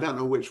 I don't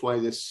know which way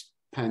this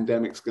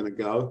pandemic's going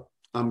to go.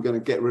 I'm going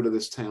to get rid of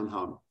this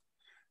townhome,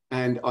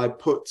 and I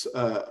put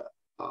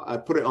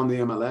it on the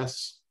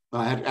MLS.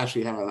 I had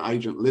actually had an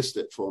agent list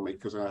it for me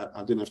because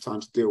I didn't have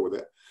time to deal with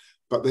it.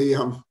 But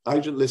the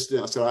agent listed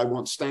it. I said, I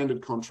want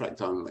standard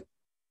contract only.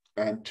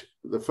 And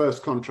the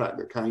first contract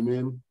that came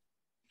in,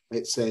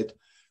 it said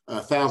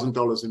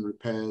 $1,000 in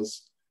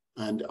repairs.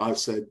 And I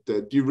said,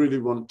 do you really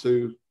want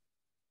to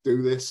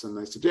do this? And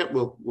they said, yeah,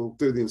 we'll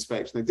do the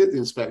inspection. They did the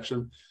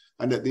inspection.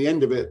 And at the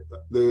end of it,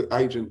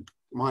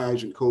 my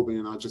agent called me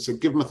and I just said,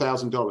 give them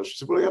 $1,000. She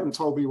said, well, you haven't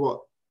told me what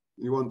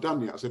you want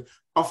done yet. I said,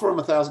 offer them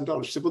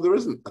 $1,000. She said, well, there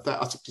isn't.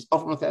 I said, just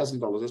offer them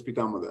 $1,000. Let's be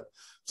done with it.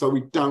 So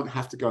we don't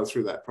have to go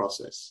through that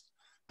process.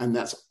 And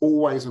that's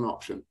always an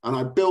option. And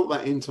I built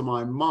that into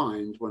my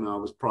mind when I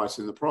was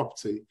pricing the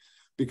property,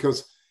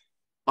 because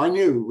I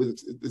knew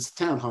with this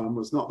townhome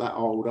was not that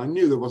old. I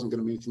knew there wasn't going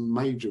to be anything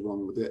major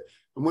wrong with it.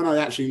 And when I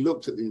actually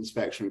looked at the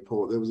inspection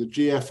report, there was a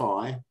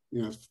GFI,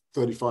 you know,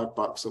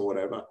 $35 or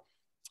whatever,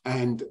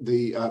 and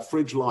the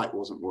fridge light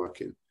wasn't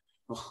working.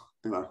 Oh,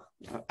 you know,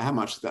 how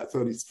much is that?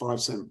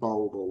 35-cent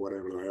bulb or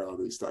whatever they are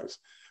these days.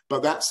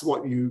 But that's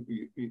what you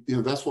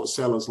know, that's what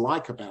sellers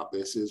like about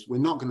this, is we're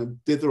not going to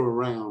dither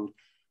around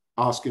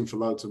asking for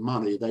loads of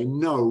money. They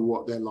know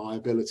what their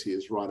liability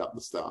is right up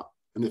the start.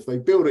 And if they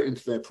build it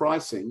into their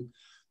pricing,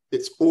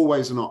 it's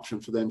always an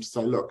option for them to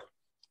say, look,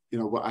 you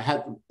know, what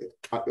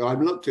I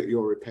looked at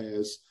your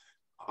repairs.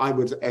 I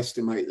would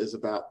estimate there's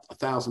about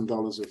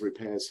 $1,000 of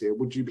repairs here.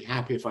 Would you be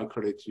happy if I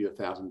credited you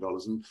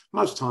 $1,000? And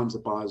most times the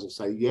buyers will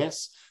say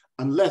yes,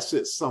 unless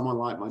it's someone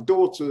like my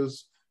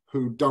daughters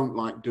who don't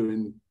like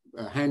doing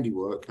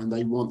handiwork and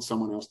they want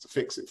someone else to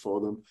fix it for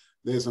them.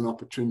 There's an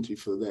opportunity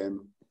for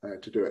them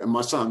to do it. And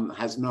my son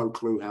has no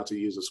clue how to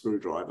use a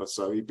screwdriver,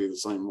 so he'd be the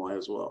same way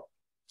as well.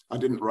 I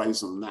didn't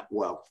raise them that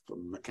well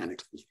from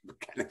mechanically.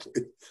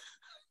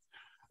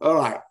 All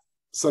right.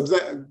 So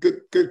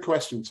good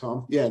question,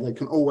 Tom. Yeah, they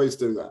can always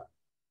do that.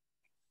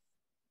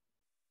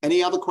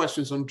 Any other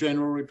questions on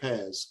general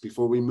repairs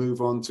before we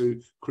move on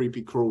to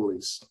creepy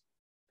crawlies?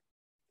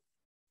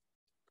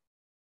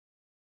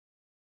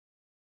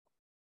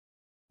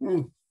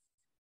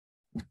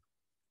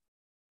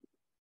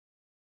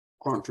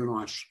 Quite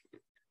nice.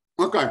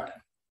 Okay.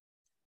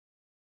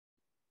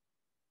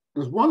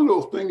 There's one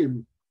little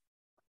thing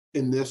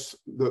in this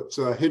that's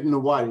hidden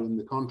away in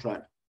the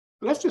contract.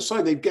 Let's just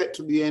say they get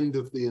to the end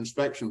of the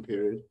inspection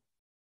period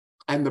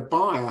and the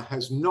buyer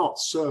has not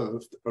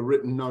served a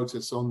written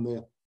notice on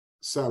the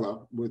seller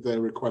with their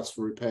request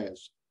for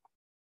repairs.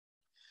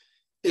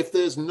 If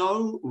there's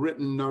no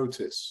written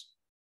notice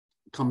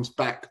comes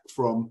back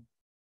from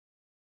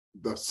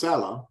the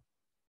seller,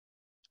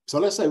 so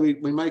let's say we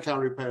make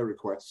our repair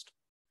request.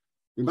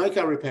 We make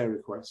our repair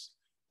request.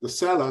 The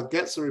seller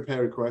gets the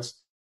repair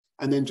request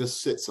and then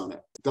just sits on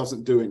it,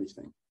 doesn't do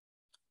anything,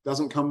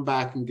 doesn't come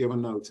back and give a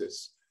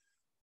notice.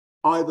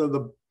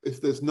 If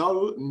there's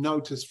no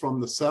notice from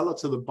the seller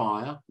to the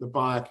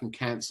buyer can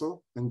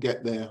cancel and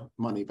get their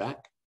money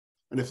back.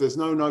 And if there's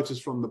no notice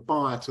from the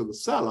buyer to the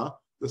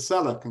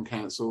seller can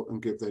cancel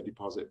and give their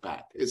deposit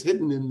back. It's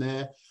hidden in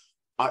there.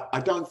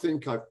 I don't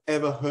think I've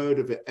ever heard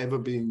of it ever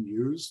being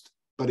used,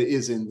 but it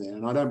is in there.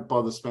 And I don't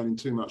bother spending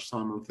too much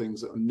time on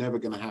things that are never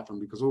going to happen,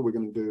 because all we're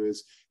going to do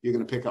is you're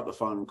going to pick up the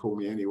phone and call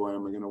me anyway,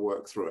 and we're going to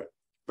work through it.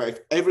 But if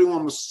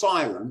everyone was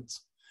silent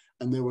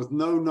and there was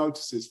no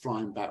notices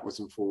flying backwards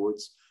and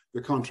forwards,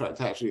 the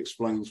contract actually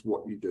explains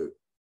what you do.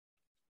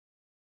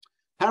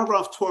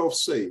 Paragraph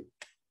 12C,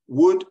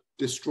 wood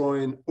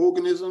destroying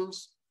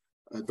organisms,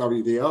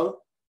 WDO,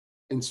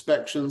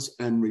 inspections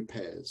and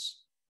repairs.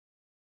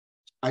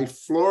 A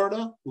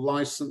Florida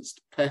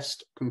licensed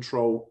pest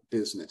control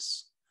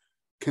business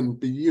can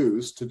be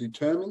used to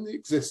determine the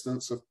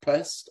existence of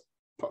past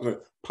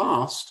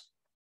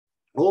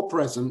or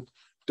present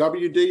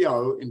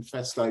WDO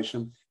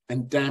infestation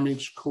and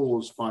damage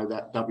caused by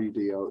that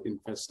WDO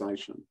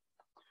infestation.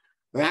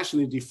 They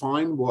actually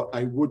define what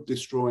a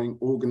wood-destroying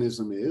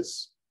organism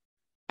is,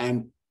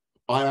 and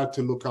I had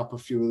to look up a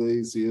few of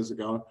these years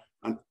ago.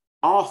 An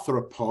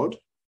arthropod,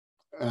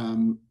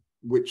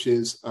 which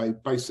is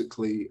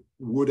basically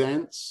wood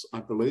ants, I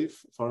believe,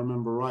 if I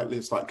remember rightly.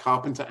 It's like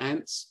carpenter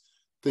ants,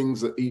 things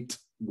that eat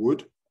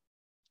wood.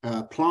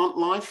 Plant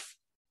life,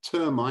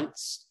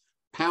 termites,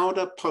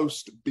 powder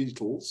post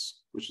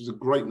beetles, which is a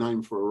great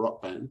name for a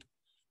rock band.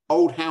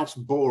 Old house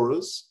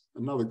borers,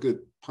 another good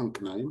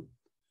punk name.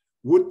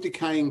 Wood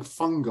decaying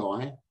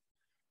fungi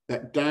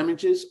that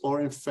damages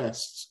or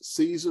infests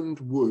seasoned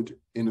wood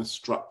in a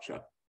structure.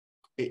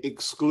 It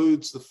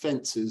excludes the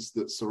fences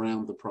that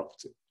surround the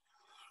property.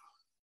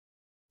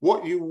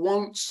 What you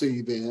won't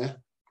see there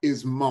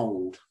is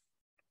mold.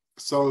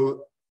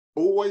 So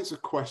always a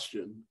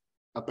question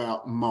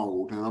about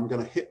mold, and I'm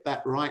going to hit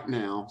that right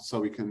now so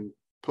we can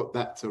put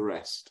that to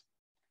rest.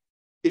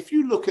 If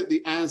you look at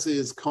the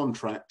as-is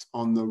contract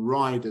on the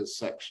riders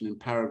section in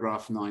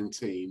paragraph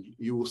 19,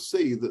 you will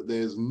see that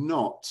there's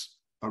not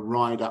a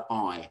rider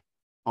I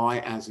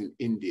as in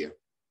India.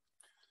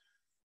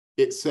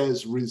 It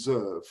says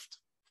reserved.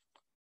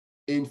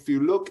 If you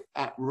look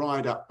at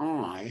rider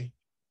I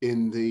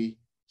in the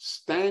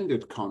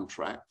standard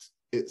contract,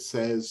 it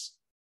says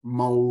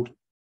mold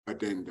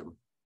addendum.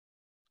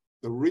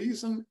 The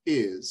reason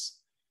is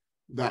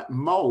that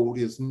mold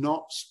is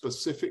not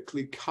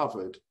specifically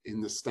covered in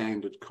the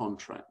standard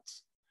contract.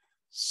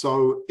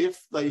 So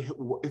if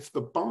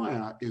the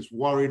buyer is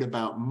worried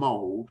about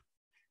mold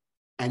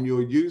and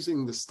you're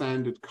using the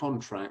standard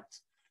contract,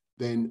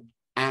 then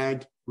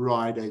add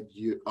rider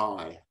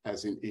I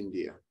as in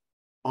India.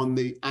 On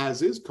the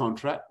as-is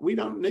contract, we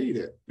don't need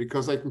it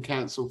because they can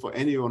cancel for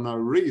any or no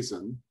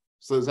reason.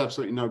 So there's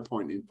absolutely no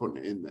point in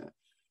putting it in there.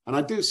 And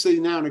I do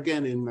see now and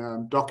again in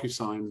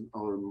DocuSign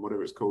or in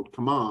whatever it's called,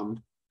 Command,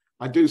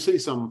 I do see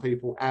some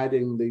people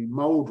adding the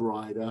mold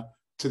rider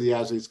to the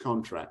as-is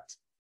contract.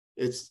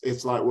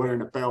 It's like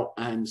wearing a belt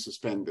and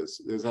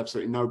suspenders. There's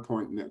absolutely no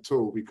point in it at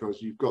all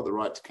because you've got the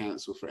right to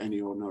cancel for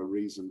any or no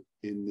reason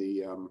in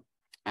the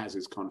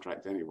as-is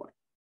contract anyway.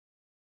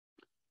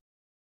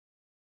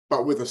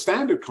 But with a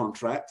standard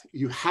contract,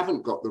 you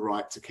haven't got the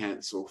right to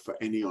cancel for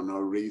any or no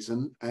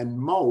reason. And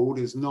mold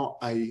is not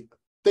a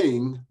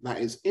thing that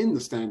is in the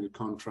standard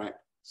contract.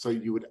 So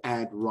you would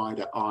add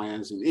rider I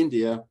as in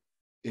India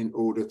in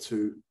order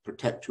to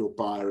protect your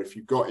buyer if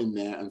you got in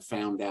there and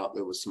found out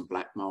there was some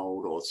black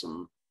mold or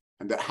some,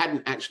 and that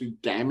hadn't actually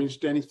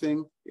damaged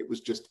anything. It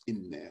was just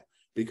in there,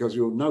 because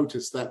you'll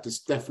notice that this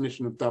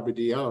definition of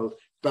WDO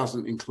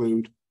doesn't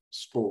include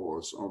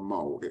spores or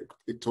mold.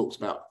 It talks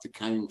about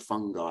decaying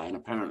fungi, and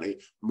apparently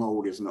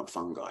mold is not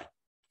fungi.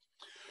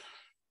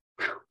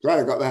 Glad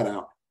I got that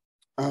out.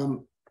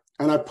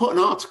 And I put an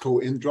article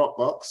in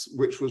Dropbox,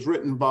 which was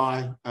written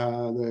by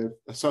the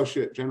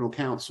Associate General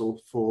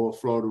Counsel for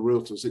Florida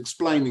Realtors,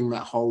 explaining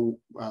that whole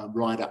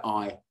rider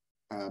I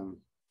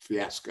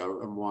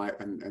fiasco and why,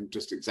 and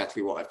just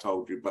exactly what I've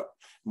told you, but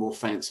more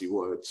fancy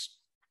words.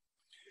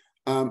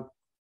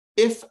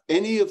 If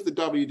any of the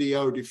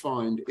WDO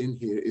defined in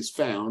here is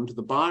found,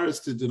 the buyer is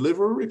to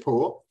deliver a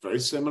report, very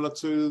similar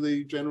to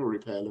the general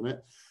repair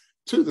limit,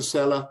 to the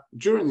seller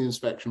during the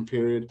inspection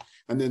period,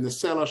 and then the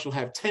seller shall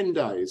have 10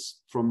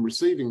 days from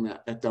receiving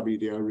that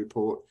WDO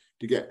report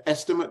to get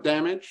estimate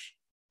damage,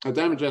 a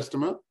damage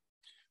estimate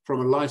from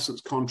a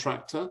licensed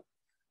contractor,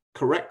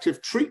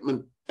 corrective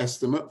treatment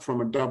estimate from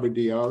a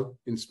WDO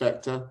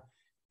inspector,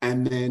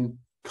 and then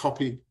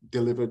copy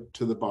delivered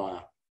to the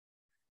buyer.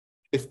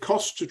 If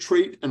cost to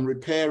treat and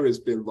repair is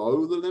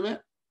below the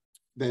limit,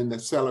 then the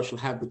seller shall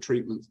have the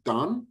treatments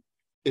done.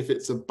 If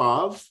it's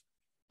above,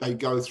 they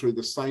go through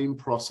the same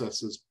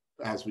processes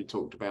as we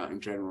talked about in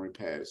general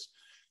repairs.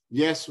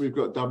 Yes, we've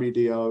got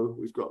WDO,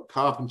 we've got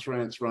carpenter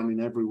ants running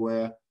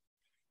everywhere.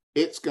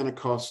 It's going to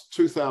cost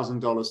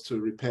 $2,000 to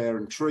repair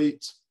and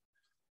treat.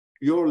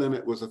 Your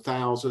limit was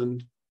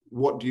 $1,000.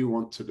 What do you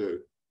want to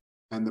do?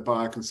 And the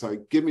buyer can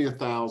say, give me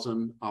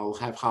 $1,000, I'll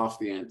have half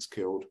the ants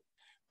killed.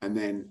 And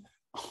then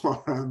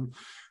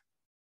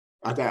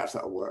I doubt if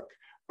that'll work.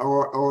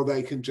 Or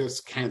they can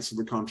just cancel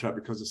the contract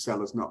because the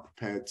seller's not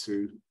prepared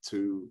to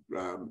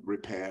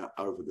repair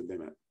over the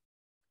limit.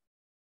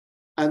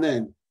 And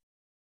then,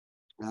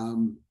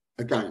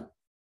 again,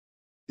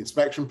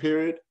 inspection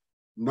period,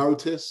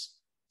 notice,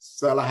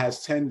 seller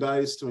has 10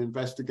 days to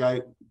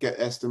investigate, get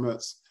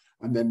estimates,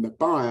 and then the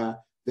buyer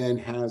then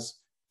has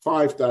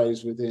 5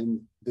 days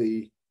within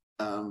the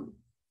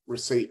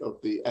receipt of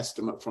the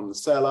estimate from the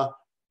seller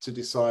to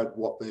decide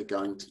what they're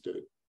going to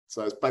do.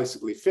 So it's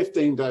basically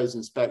 15 days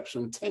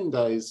inspection, 10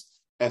 days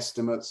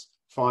estimates,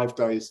 5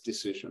 days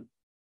decision.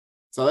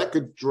 So that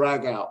could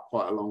drag out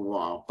quite a long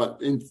while,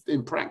 but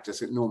in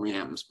practice, it normally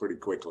happens pretty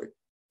quickly.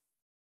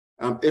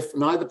 If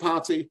neither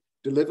party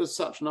delivers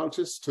such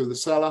notice to the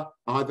seller,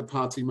 either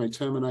party may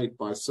terminate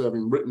by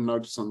serving written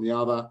notice on the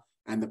other,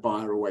 and the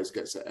buyer always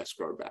gets their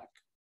escrow back.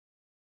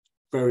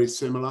 Very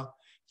similar.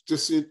 Do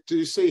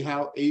you see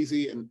how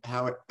easy and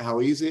how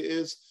easy it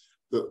is?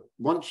 That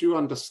once you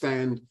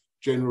understand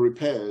general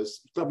repairs,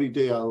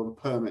 WDO and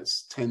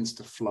permits tends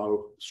to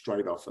flow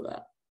straight off of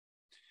that.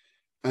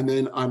 And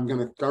then I'm going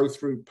to go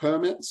through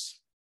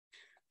permits.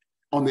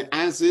 On the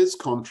as-is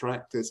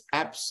contract, there's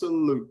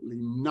absolutely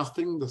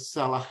nothing the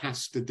seller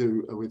has to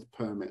do with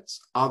permits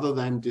other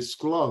than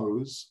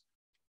disclose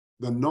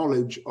the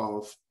knowledge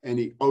of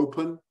any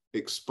open,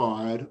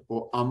 expired,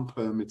 or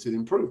unpermitted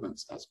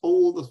improvements. That's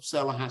all the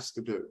seller has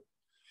to do.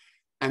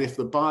 And if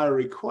the buyer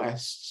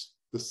requests,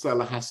 the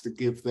seller has to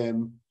give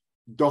them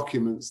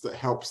documents that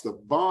helps the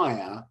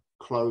buyer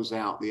close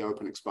out the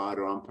open, expired,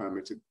 or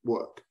unpermitted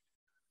work.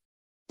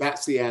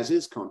 That's the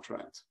as-is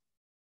contract.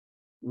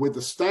 With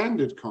the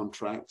standard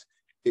contract,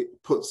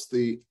 it puts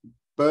the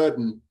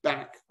burden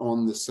back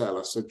on the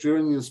seller. So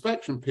during the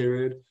inspection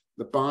period,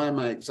 the buyer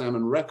may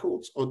examine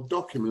records or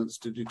documents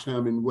to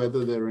determine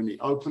whether there are any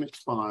open,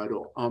 expired,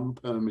 or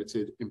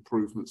unpermitted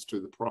improvements to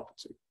the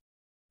property.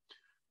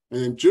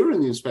 And then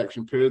during the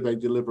inspection period, they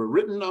deliver a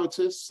written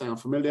notice,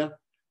 sound familiar,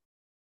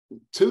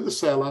 to the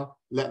seller,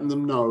 letting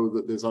them know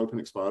that there's open,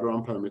 expired, or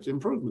unpermitted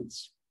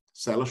improvements.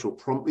 Seller shall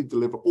promptly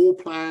deliver all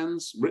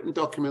plans, written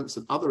documents,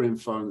 and other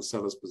info in the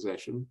seller's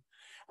possession.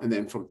 And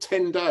then from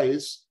 10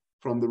 days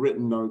from the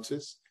written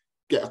notice,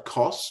 get a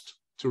cost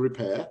to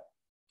repair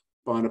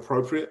by an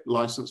appropriate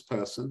licensed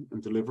person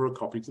and deliver a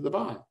copy to the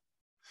buyer.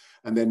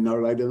 And then no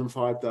later than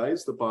 5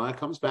 days, the buyer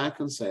comes back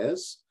and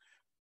says,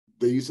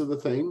 these are the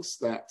things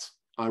that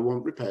I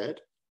want repaired,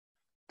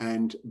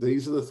 and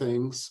these are the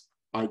things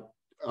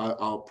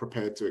are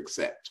prepared to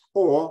accept,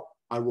 or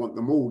I want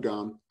them all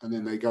done, and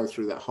then they go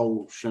through that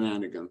whole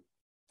shenanigan.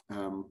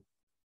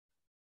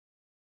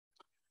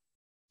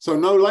 So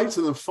no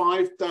later than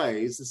 5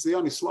 days, this is the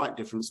only slight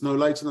difference, no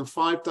later than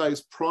 5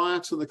 days prior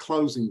to the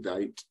closing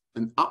date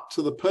and up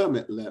to the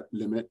permit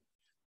limit,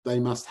 they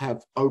must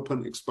have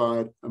open,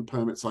 expired, and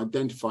permits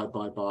identified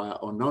by buyer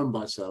or known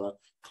by seller,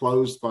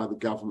 closed by the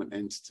government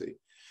entity.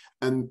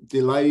 And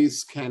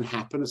delays can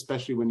happen,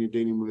 especially when you're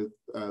dealing with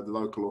the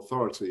local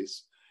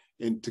authorities,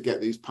 to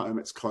get these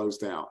permits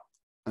closed out.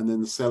 And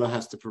then the seller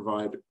has to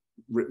provide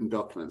written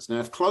documents. Now,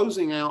 if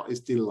closing out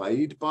is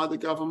delayed by the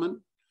government,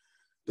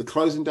 The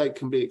closing date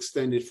can be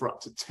extended for up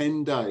to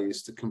 10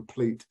 days to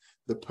complete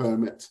the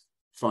permit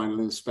final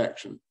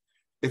inspection.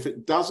 If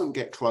it doesn't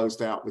get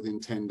closed out within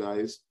 10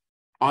 days,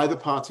 either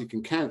party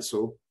can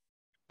cancel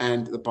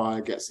and the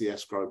buyer gets the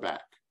escrow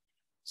back.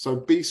 So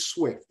be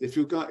swift.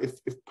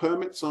 If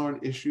permits are an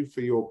issue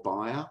for your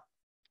buyer,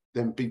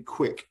 then be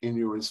quick in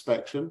your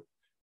inspection,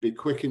 be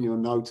quick in your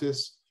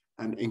notice,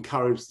 and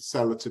encourage the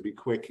seller to be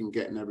quick in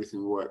getting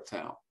everything worked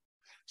out.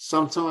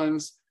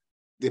 Sometimes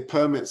the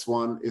permits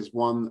one is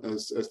one,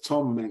 as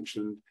Tom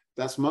mentioned,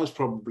 that's most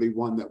probably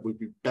one that would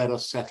be better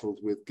settled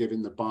with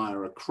giving the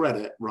buyer a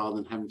credit rather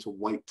than having to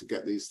wait to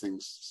get these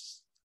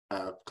things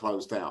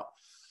closed out.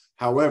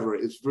 However,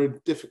 it's very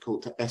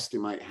difficult to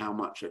estimate how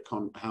much a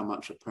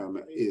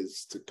permit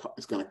is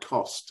going to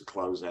cost to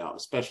close out,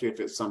 especially if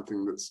it's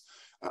something that's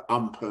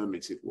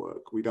unpermitted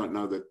work. We don't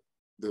know the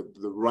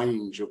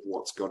range of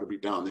what's got to be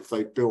done. If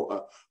they built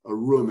a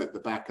room at the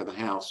back of the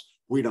house,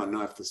 we don't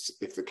know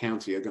if the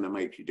county are going to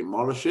make you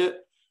demolish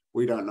it.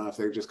 We don't know if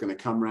they're just going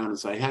to come around and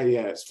say, hey,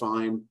 yeah, it's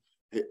fine,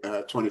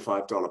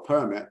 $25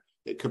 permit.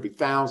 It could be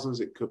thousands,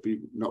 it could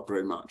be not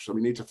very much. So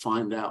we need to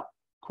find out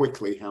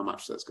quickly how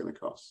much that's going to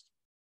cost.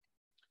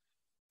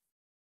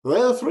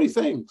 There are three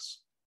things: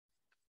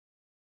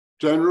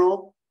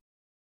 general,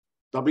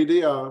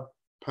 WDO,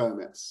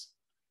 permits.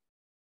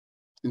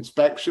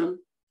 Inspection,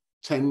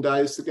 10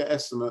 days to get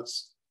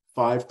estimates,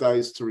 5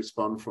 days to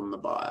respond from the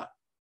buyer.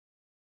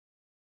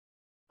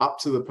 Up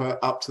to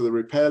the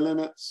repair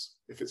limits.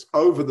 If it's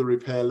over the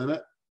repair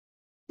limit,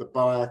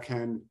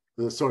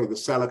 the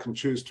seller can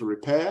choose to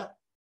repair.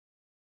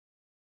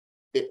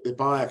 The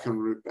buyer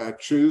can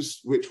choose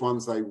which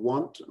ones they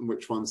want and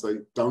which ones they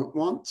don't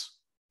want,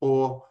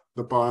 or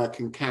the buyer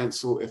can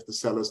cancel if the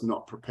seller's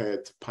not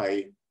prepared to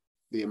pay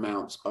the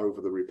amounts over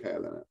the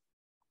repair limit.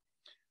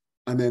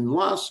 And then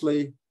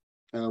lastly,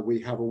 we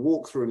have a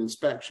walkthrough and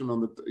inspection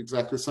on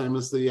exactly the same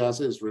as the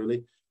as-is,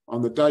 really.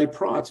 On the day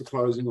prior to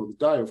closing or the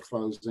day of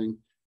closing,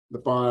 the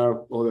buyer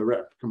or the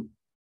rep can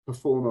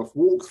perform a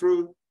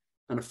walkthrough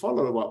and a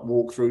follow-up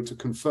walkthrough to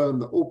confirm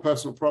that all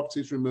personal property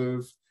is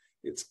removed,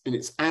 it's in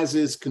its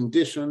as-is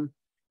condition,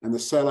 and the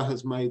seller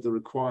has made the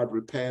required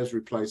repairs,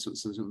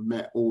 replacements, and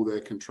met all their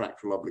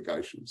contractual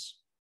obligations.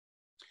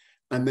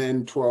 And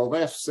then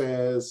 12F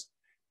says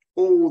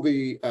all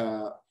the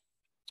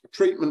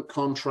treatment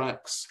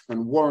contracts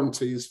and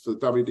warranties for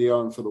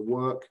WDO and for the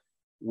work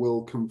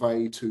will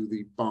convey to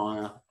the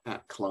buyer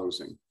at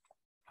closing.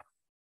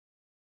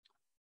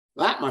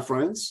 That, my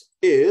friends,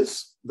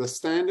 is the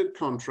standard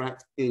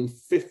contract in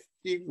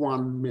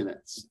 51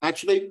 minutes.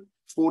 Actually,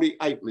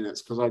 48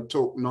 minutes, because I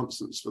talked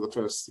nonsense for the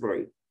first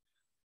 3.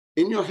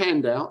 In your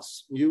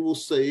handouts, you will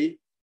see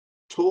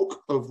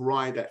talk of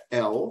rider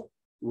L,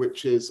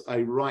 which is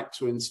a right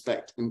to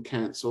inspect and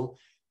cancel.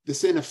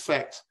 This, in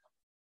effect,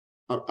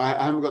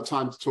 I haven't got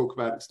time to talk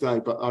about it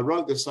today, but I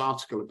wrote this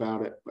article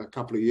about it a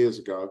couple of years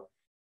ago,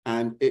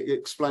 and it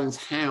explains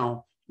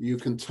how you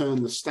can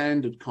turn the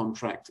standard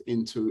contract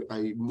into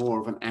a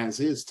more of an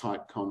as-is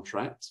type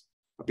contract.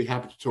 I'd be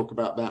happy to talk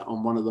about that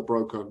on one of the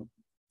broker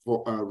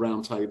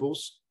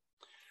roundtables.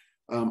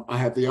 I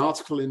have the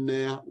article in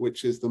there,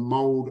 which is the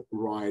mold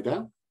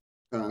rider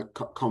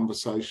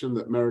conversation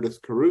that Meredith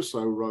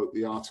Caruso wrote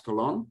the article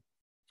on.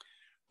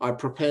 I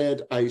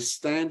prepared a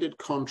standard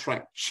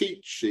contract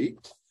cheat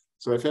sheet.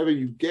 So if ever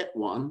you get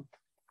one,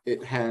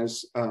 it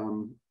has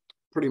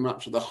pretty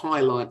much the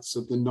highlights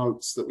of the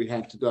notes that we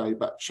had today,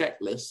 but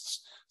checklists.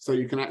 So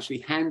you can actually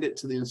hand it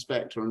to the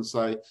inspector and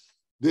say,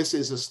 this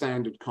is a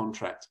standard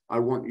contract. I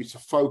want you to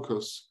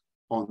focus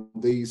on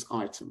these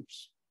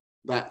items.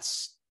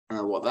 That's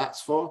what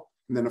that's for.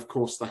 And then, of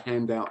course, the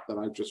handout that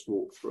I just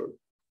walked through.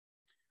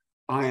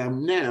 I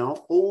am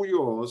now all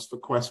yours for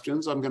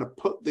questions. I'm going to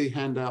put the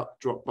handout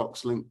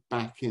Dropbox link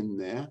back in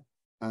there.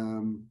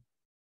 And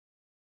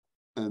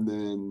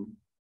then,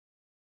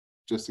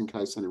 just in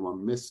case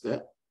anyone missed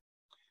it.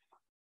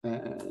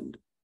 And,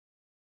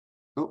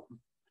 oh,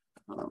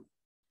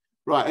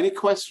 right, any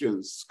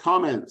questions,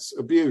 comments,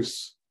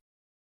 abuse?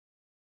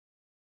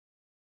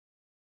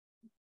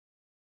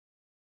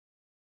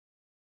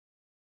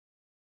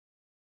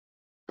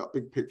 Got a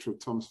big picture of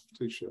Tom's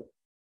t-shirt.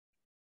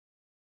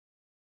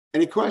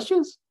 Any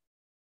questions?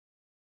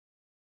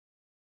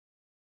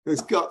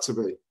 There's got to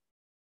be.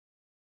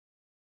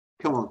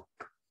 Come on.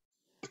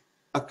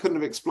 I couldn't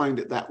have explained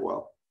it that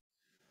well.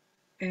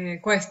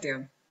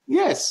 Question.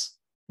 Yes.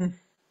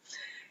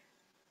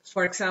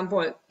 For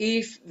example,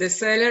 if the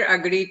seller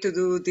agreed to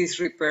do these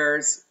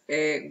repairs,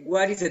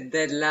 what is the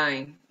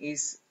deadline?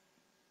 Is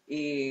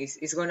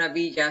going to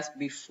be just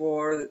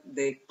before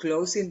the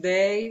closing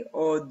day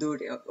or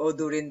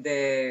during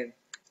the,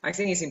 I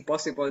think it's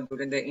impossible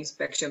during the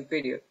inspection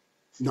period.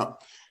 No,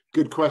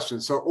 good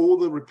question. So all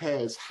the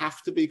repairs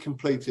have to be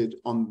completed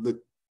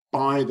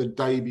by the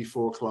day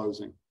before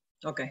closing.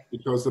 Okay.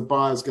 Because the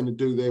buyer's going to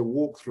do their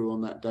walkthrough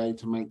on that day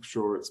to make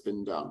sure it's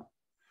been done.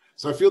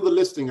 So if you're the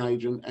listing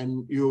agent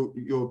and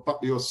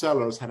your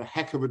seller has had a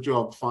heck of a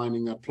job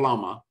finding a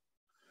plumber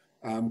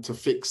to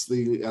fix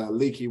the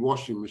leaky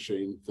washing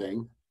machine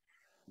thing,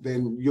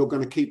 then you're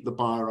going to keep the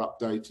buyer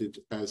updated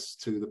as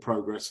to the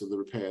progress of the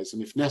repairs.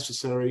 And if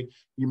necessary,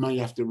 you may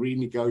have to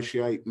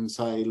renegotiate and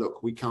say,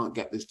 look, we can't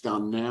get this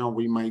done now.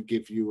 We may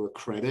give you a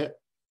credit,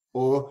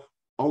 or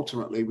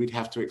ultimately we'd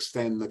have to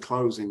extend the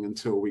closing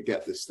until we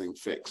get this thing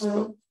fixed.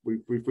 But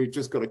we've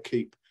just got to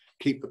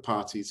keep the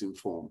parties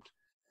informed.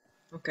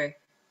 Okay.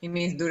 It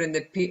means during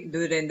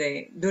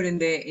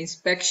the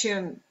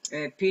inspection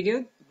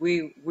period,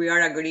 we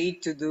are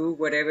agreed to do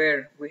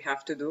whatever we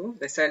have to do,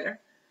 the seller.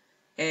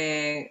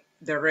 And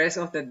the rest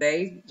of the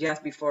day,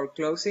 just before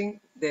closing,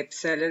 the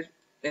seller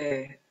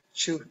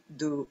should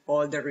do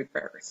all the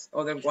repairs.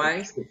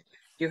 Otherwise,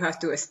 you have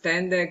to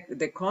extend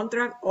the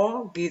contract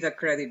or give the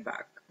credit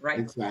back, right?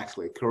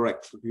 Exactly,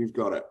 correct. You've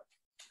got it.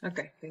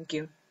 Okay, thank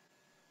you.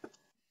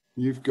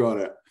 You've got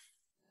it.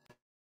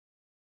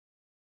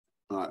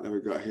 All right, then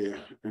we've got here.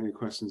 Any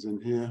questions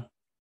in here?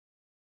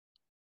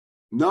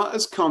 Not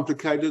as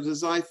complicated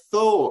as I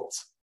thought.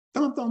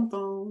 Dun, dun,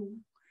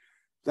 dun.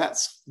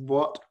 That's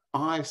what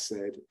I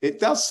said. It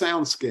does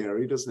sound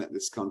scary, doesn't it,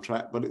 this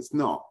contract? But it's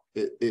not.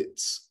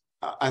 It's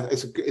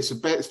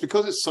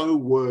because it's so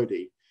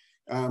wordy.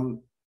 You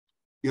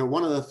know,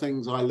 one of the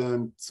things I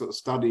learned sort of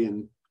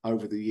studying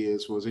over the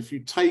years was if you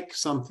take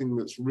something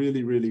that's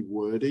really, really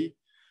wordy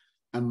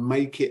and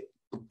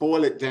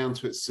boil it down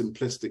to its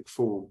simplistic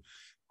form.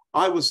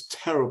 I was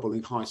terrible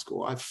in high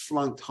school. I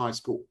flunked high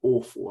school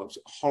awful. I was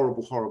a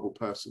horrible, horrible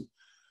person.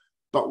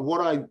 But what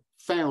I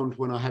found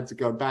when I had to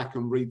go back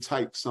and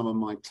retake some of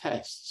my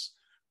tests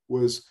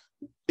was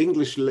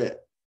English Lit.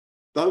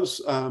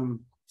 Those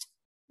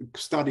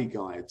study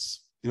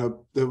guides, you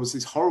know, there was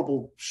this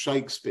horrible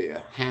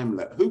Shakespeare,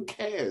 Hamlet. Who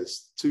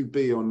cares to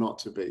be or not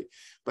to be?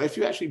 But if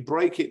you actually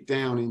break it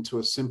down into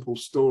a simple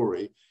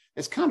story,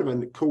 it's kind of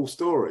a cool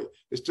story.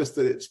 It's just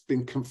that it's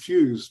been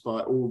confused by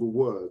all the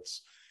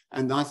words.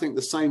 And I think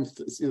the same,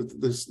 you know,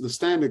 the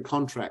standard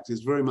contract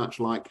is very much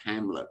like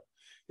Hamlet.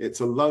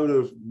 It's a load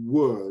of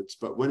words,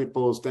 but when it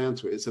boils down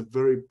to it, it's a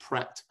very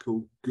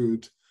practical,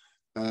 good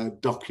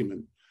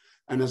document.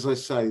 And as I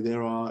say,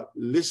 there are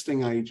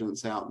listing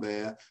agents out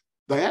there.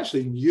 They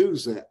actually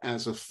use it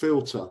as a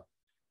filter,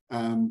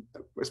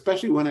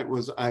 especially when it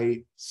was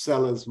a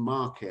seller's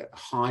market,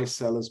 high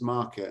seller's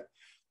market.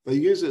 They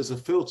use it as a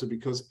filter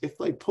because if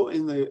they put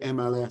in the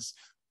MLS,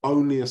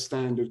 only a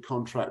standard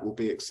contract will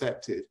be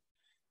accepted.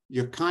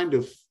 You're kind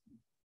of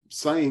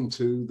saying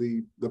to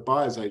the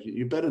buyer's agent,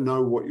 you better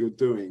know what you're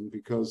doing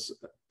because,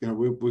 you know,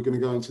 we're going to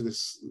go into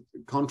this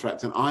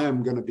contract and I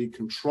am going to be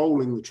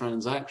controlling the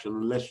transaction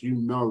unless you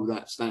know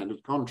that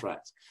standard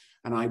contract.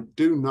 And I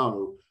do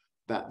know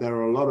that there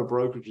are a lot of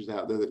brokerages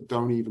out there that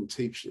don't even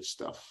teach this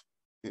stuff.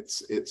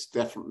 It's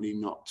definitely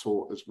not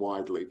taught as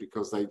widely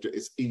because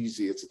it's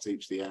easier to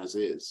teach the as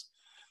is.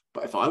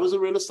 But if I was a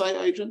real estate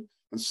agent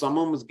and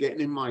someone was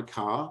getting in my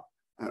car,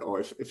 or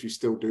if you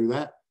still do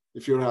that,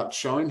 if you're out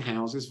showing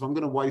houses, if I'm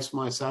going to waste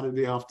my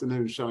Saturday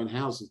afternoon showing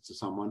houses to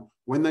someone,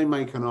 when they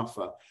make an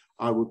offer,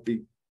 I would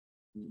be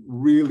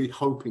really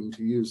hoping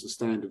to use the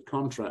standard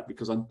contract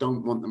because I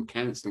don't want them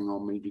cancelling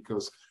on me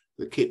because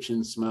the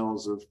kitchen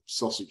smells of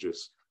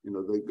sausages. You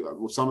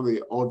know, some of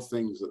the odd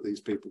things that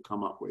these people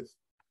come up with.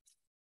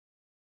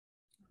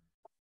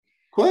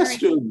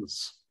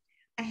 Questions?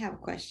 I have a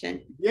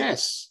question.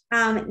 Yes.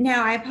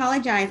 Now, I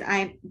apologize.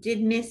 I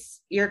did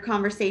miss your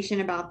conversation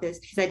about this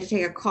because I had to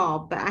take a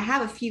call, but I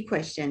have a few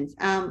questions.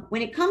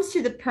 When it comes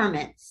to the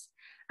permits,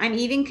 I'm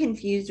even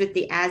confused with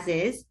the as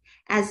is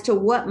as to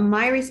what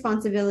my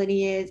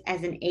responsibility is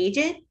as an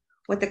agent,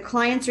 what the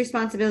client's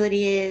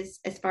responsibility is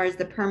as far as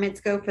the permits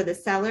go for the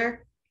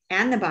seller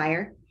and the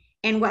buyer,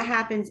 and what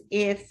happens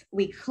if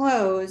we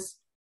close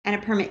and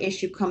a permit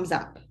issue comes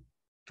up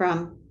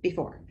from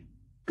before.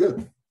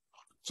 Good.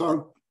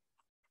 So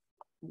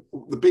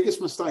the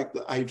biggest mistake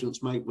that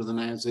agents make with an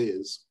as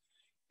is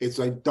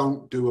they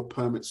don't do a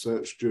permit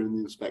search during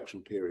the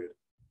inspection period.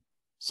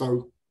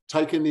 So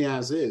taking the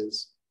as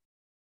is,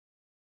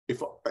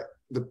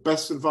 the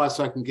best advice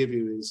I can give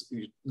you is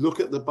you look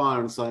at the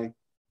buyer and say,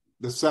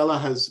 the seller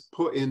has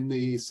put in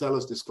the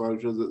seller's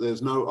disclosure that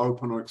there's no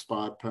open or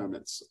expired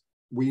permits.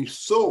 We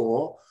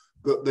saw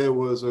that there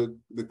was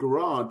the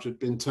garage had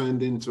been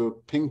turned into a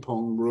ping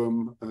pong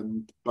room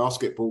and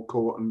basketball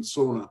court and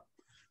sauna.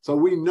 So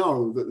we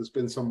know that there's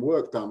been some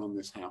work done on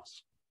this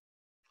house.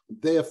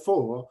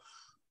 Therefore,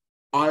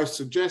 I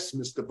suggest,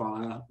 Mr.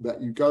 Buyer,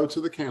 that you go to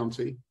the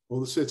county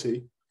or the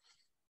city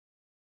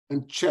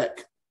and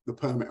check the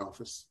permit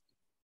office.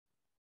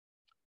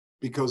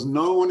 Because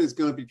no one is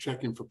going to be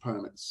checking for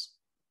permits.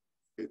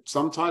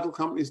 Some title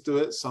companies do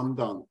it, some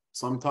don't.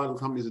 Some title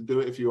companies do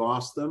it if you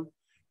ask them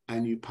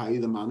and you pay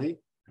the money.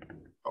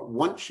 But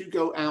once you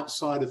go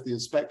outside of the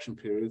inspection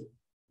period,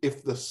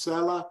 if the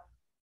seller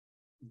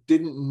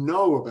didn't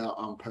know about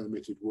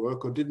unpermitted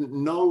work or didn't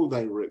know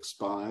they were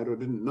expired or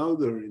didn't know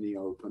there were any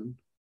open,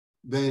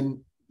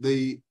 then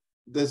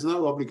there's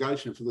no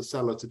obligation for the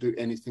seller to do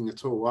anything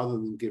at all other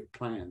than give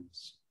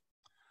plans.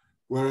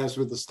 Whereas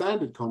with the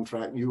standard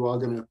contract, you are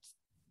going to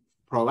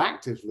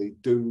proactively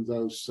do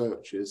those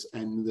searches,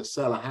 and the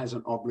seller has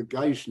an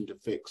obligation to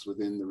fix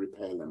within the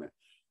repair limit.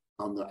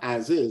 On the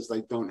as is,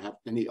 they don't have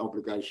any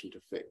obligation to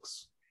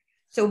fix.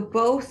 So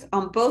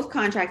on both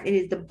contracts, it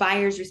is the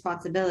buyer's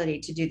responsibility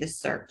to do the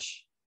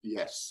search.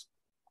 Yes.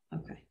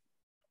 Okay.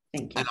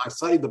 Thank you. And I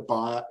say the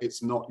buyer,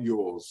 it's not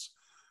yours.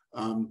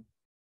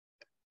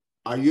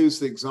 I use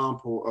the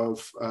example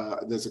of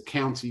there's a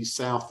county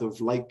south of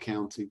Lake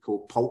County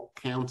called Polk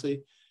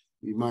County.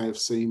 You may have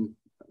seen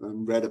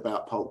and read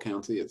about Polk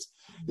County. It's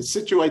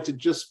situated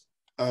just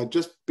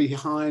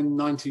behind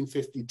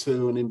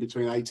 1952 and in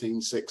between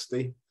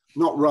 1860.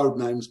 Not road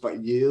names,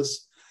 but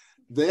years.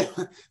 Their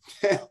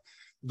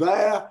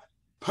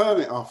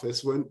permit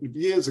office, when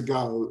years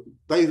ago,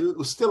 they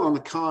were still on the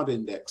card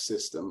index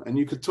system, and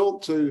you could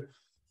talk to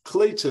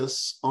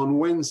Cletus on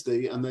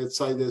Wednesday and they'd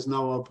say there's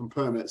no open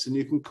permits, and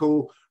you can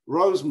call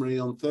Rosemary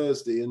on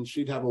Thursday and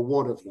she'd have a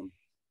wad of them.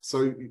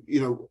 So,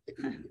 you know,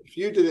 if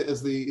you did it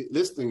as the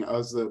listing,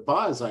 as the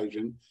buyer's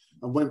agent,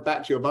 and went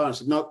back to your buyer and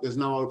said, no, there's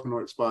no open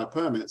or expired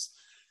permits,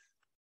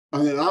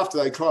 and then after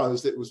they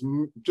closed, it was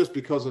just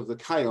because of the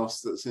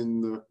chaos that's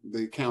in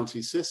the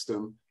county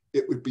system,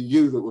 it would be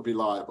you that would be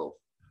liable.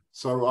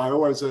 So I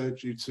always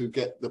urge you to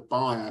get the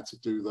buyer to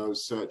do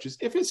those searches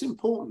if it's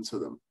important to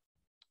them.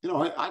 You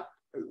know,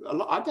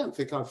 I don't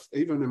think I've,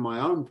 even in my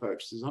own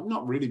purchases, I've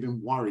not really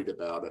been worried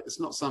about it. It's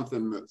not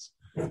something that's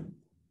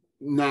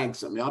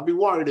nags at me. I'd be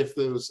worried if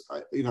there was,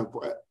 you know,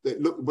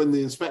 when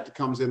the inspector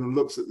comes in and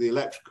looks at the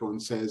electrical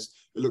and says,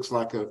 it looks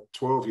like a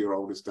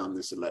 12-year-old has done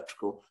this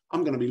electrical,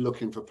 I'm going to be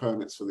looking for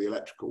permits for the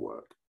electrical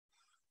work.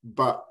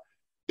 But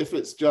if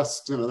it's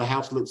just, you know, the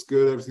house looks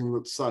good, everything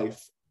looks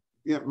safe,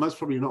 you know, most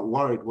probably not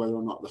worried whether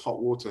or not the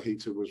hot water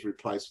heater was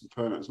replaced with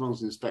permit, as long as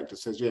the inspector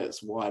says, yeah,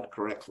 it's wired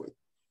correctly.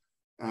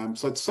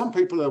 So some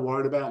people are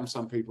worried about them,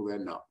 some people they're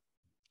not.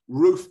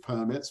 Roof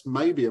permits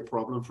may be a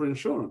problem for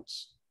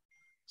insurance.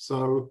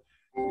 So,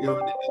 you know,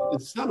 the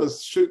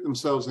sellers shoot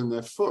themselves in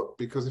their foot,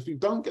 because if you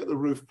don't get the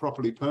roof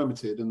properly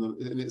permitted,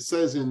 and it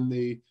says in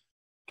the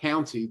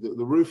county that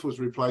the roof was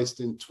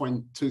replaced in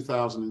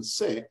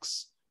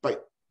 2006,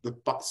 but the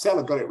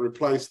seller got it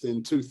replaced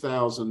in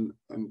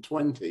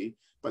 2020,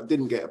 but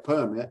didn't get a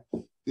permit,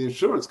 the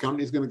insurance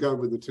company is going to go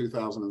with the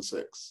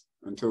 2006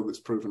 until it's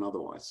proven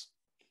otherwise.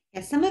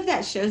 Yeah, some of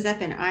that shows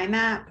up in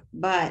IMAP,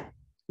 but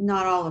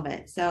not all of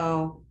it.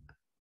 So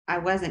I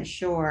wasn't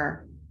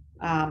sure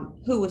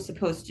who was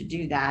supposed to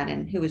do that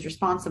and who was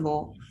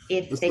responsible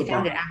if they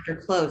found it after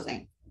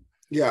closing.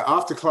 Yeah,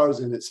 after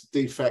closing, it's a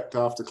defect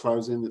after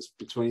closing. It's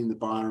between the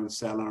buyer and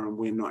seller, and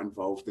we're not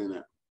involved in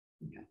it.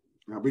 Okay.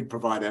 We'd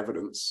provide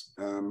evidence.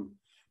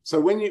 So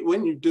when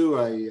you do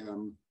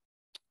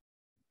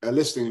a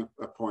listing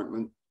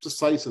appointment, just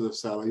say to the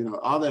seller, you know,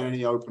 are there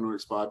any open or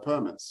expired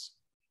permits?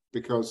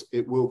 Because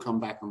it will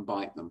come back and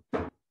bite them.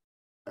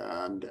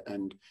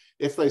 And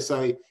if they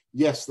say,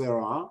 yes, there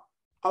are,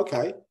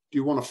 okay, do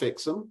you want to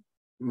fix them?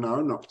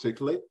 No, not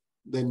particularly.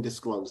 Then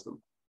disclose them.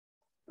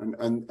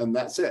 And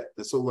that's it.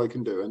 That's all they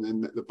can do. And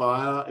then the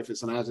buyer, if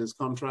it's an as-is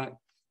contract,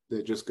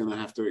 they're just going to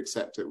have to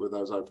accept it with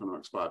those open or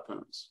expired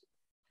permits.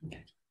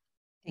 Okay.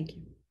 Thank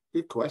you.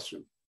 Good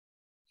question.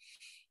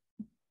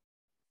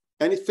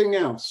 Anything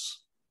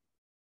else?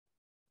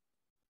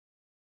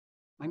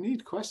 I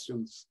need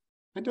questions.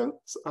 I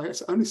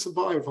only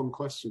survive on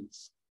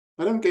questions.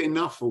 I don't get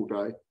enough all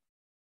day.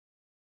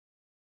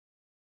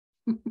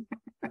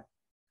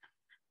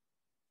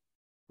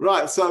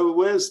 Right, so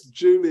where's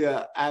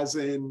Julia, as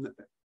in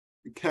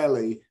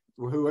Kelly,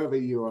 whoever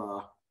you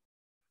are?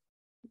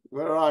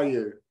 Where are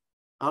you?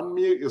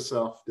 Unmute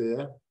yourself,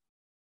 dear.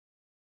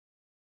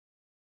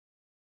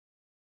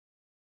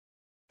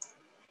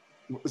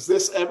 Was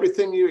this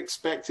everything you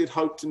expected,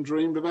 hoped, and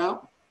dreamed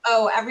about?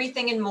 Oh,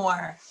 everything and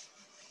more.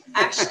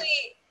 Actually,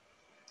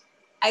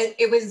 I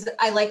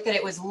like that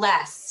it was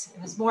less.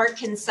 It was more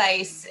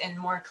concise and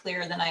more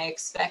clear than I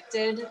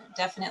expected.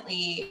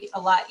 Definitely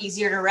a lot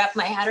easier to wrap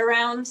my head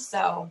around.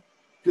 So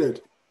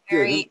good.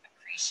 Very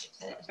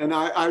appreciative. And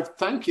I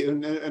thank you.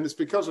 And it's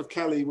because of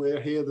Kelly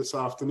we're here this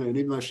afternoon,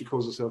 even though she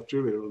calls herself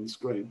Julia on the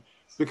screen.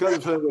 It's because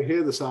of her we're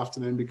here this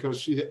afternoon, because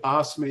she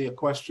asked me a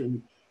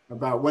question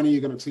about when are you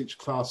going to teach a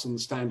class on the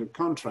standard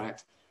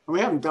contract. And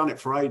we haven't done it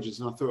for ages.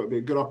 And I thought it'd be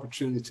a good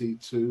opportunity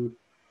to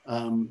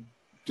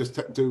just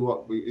do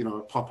what we, you know,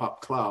 a pop-up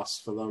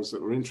class for those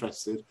that were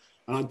interested.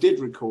 And I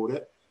did record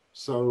it,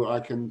 so I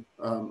can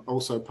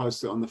also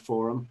post it on the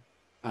forum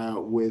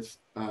with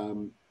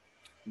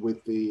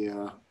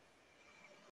the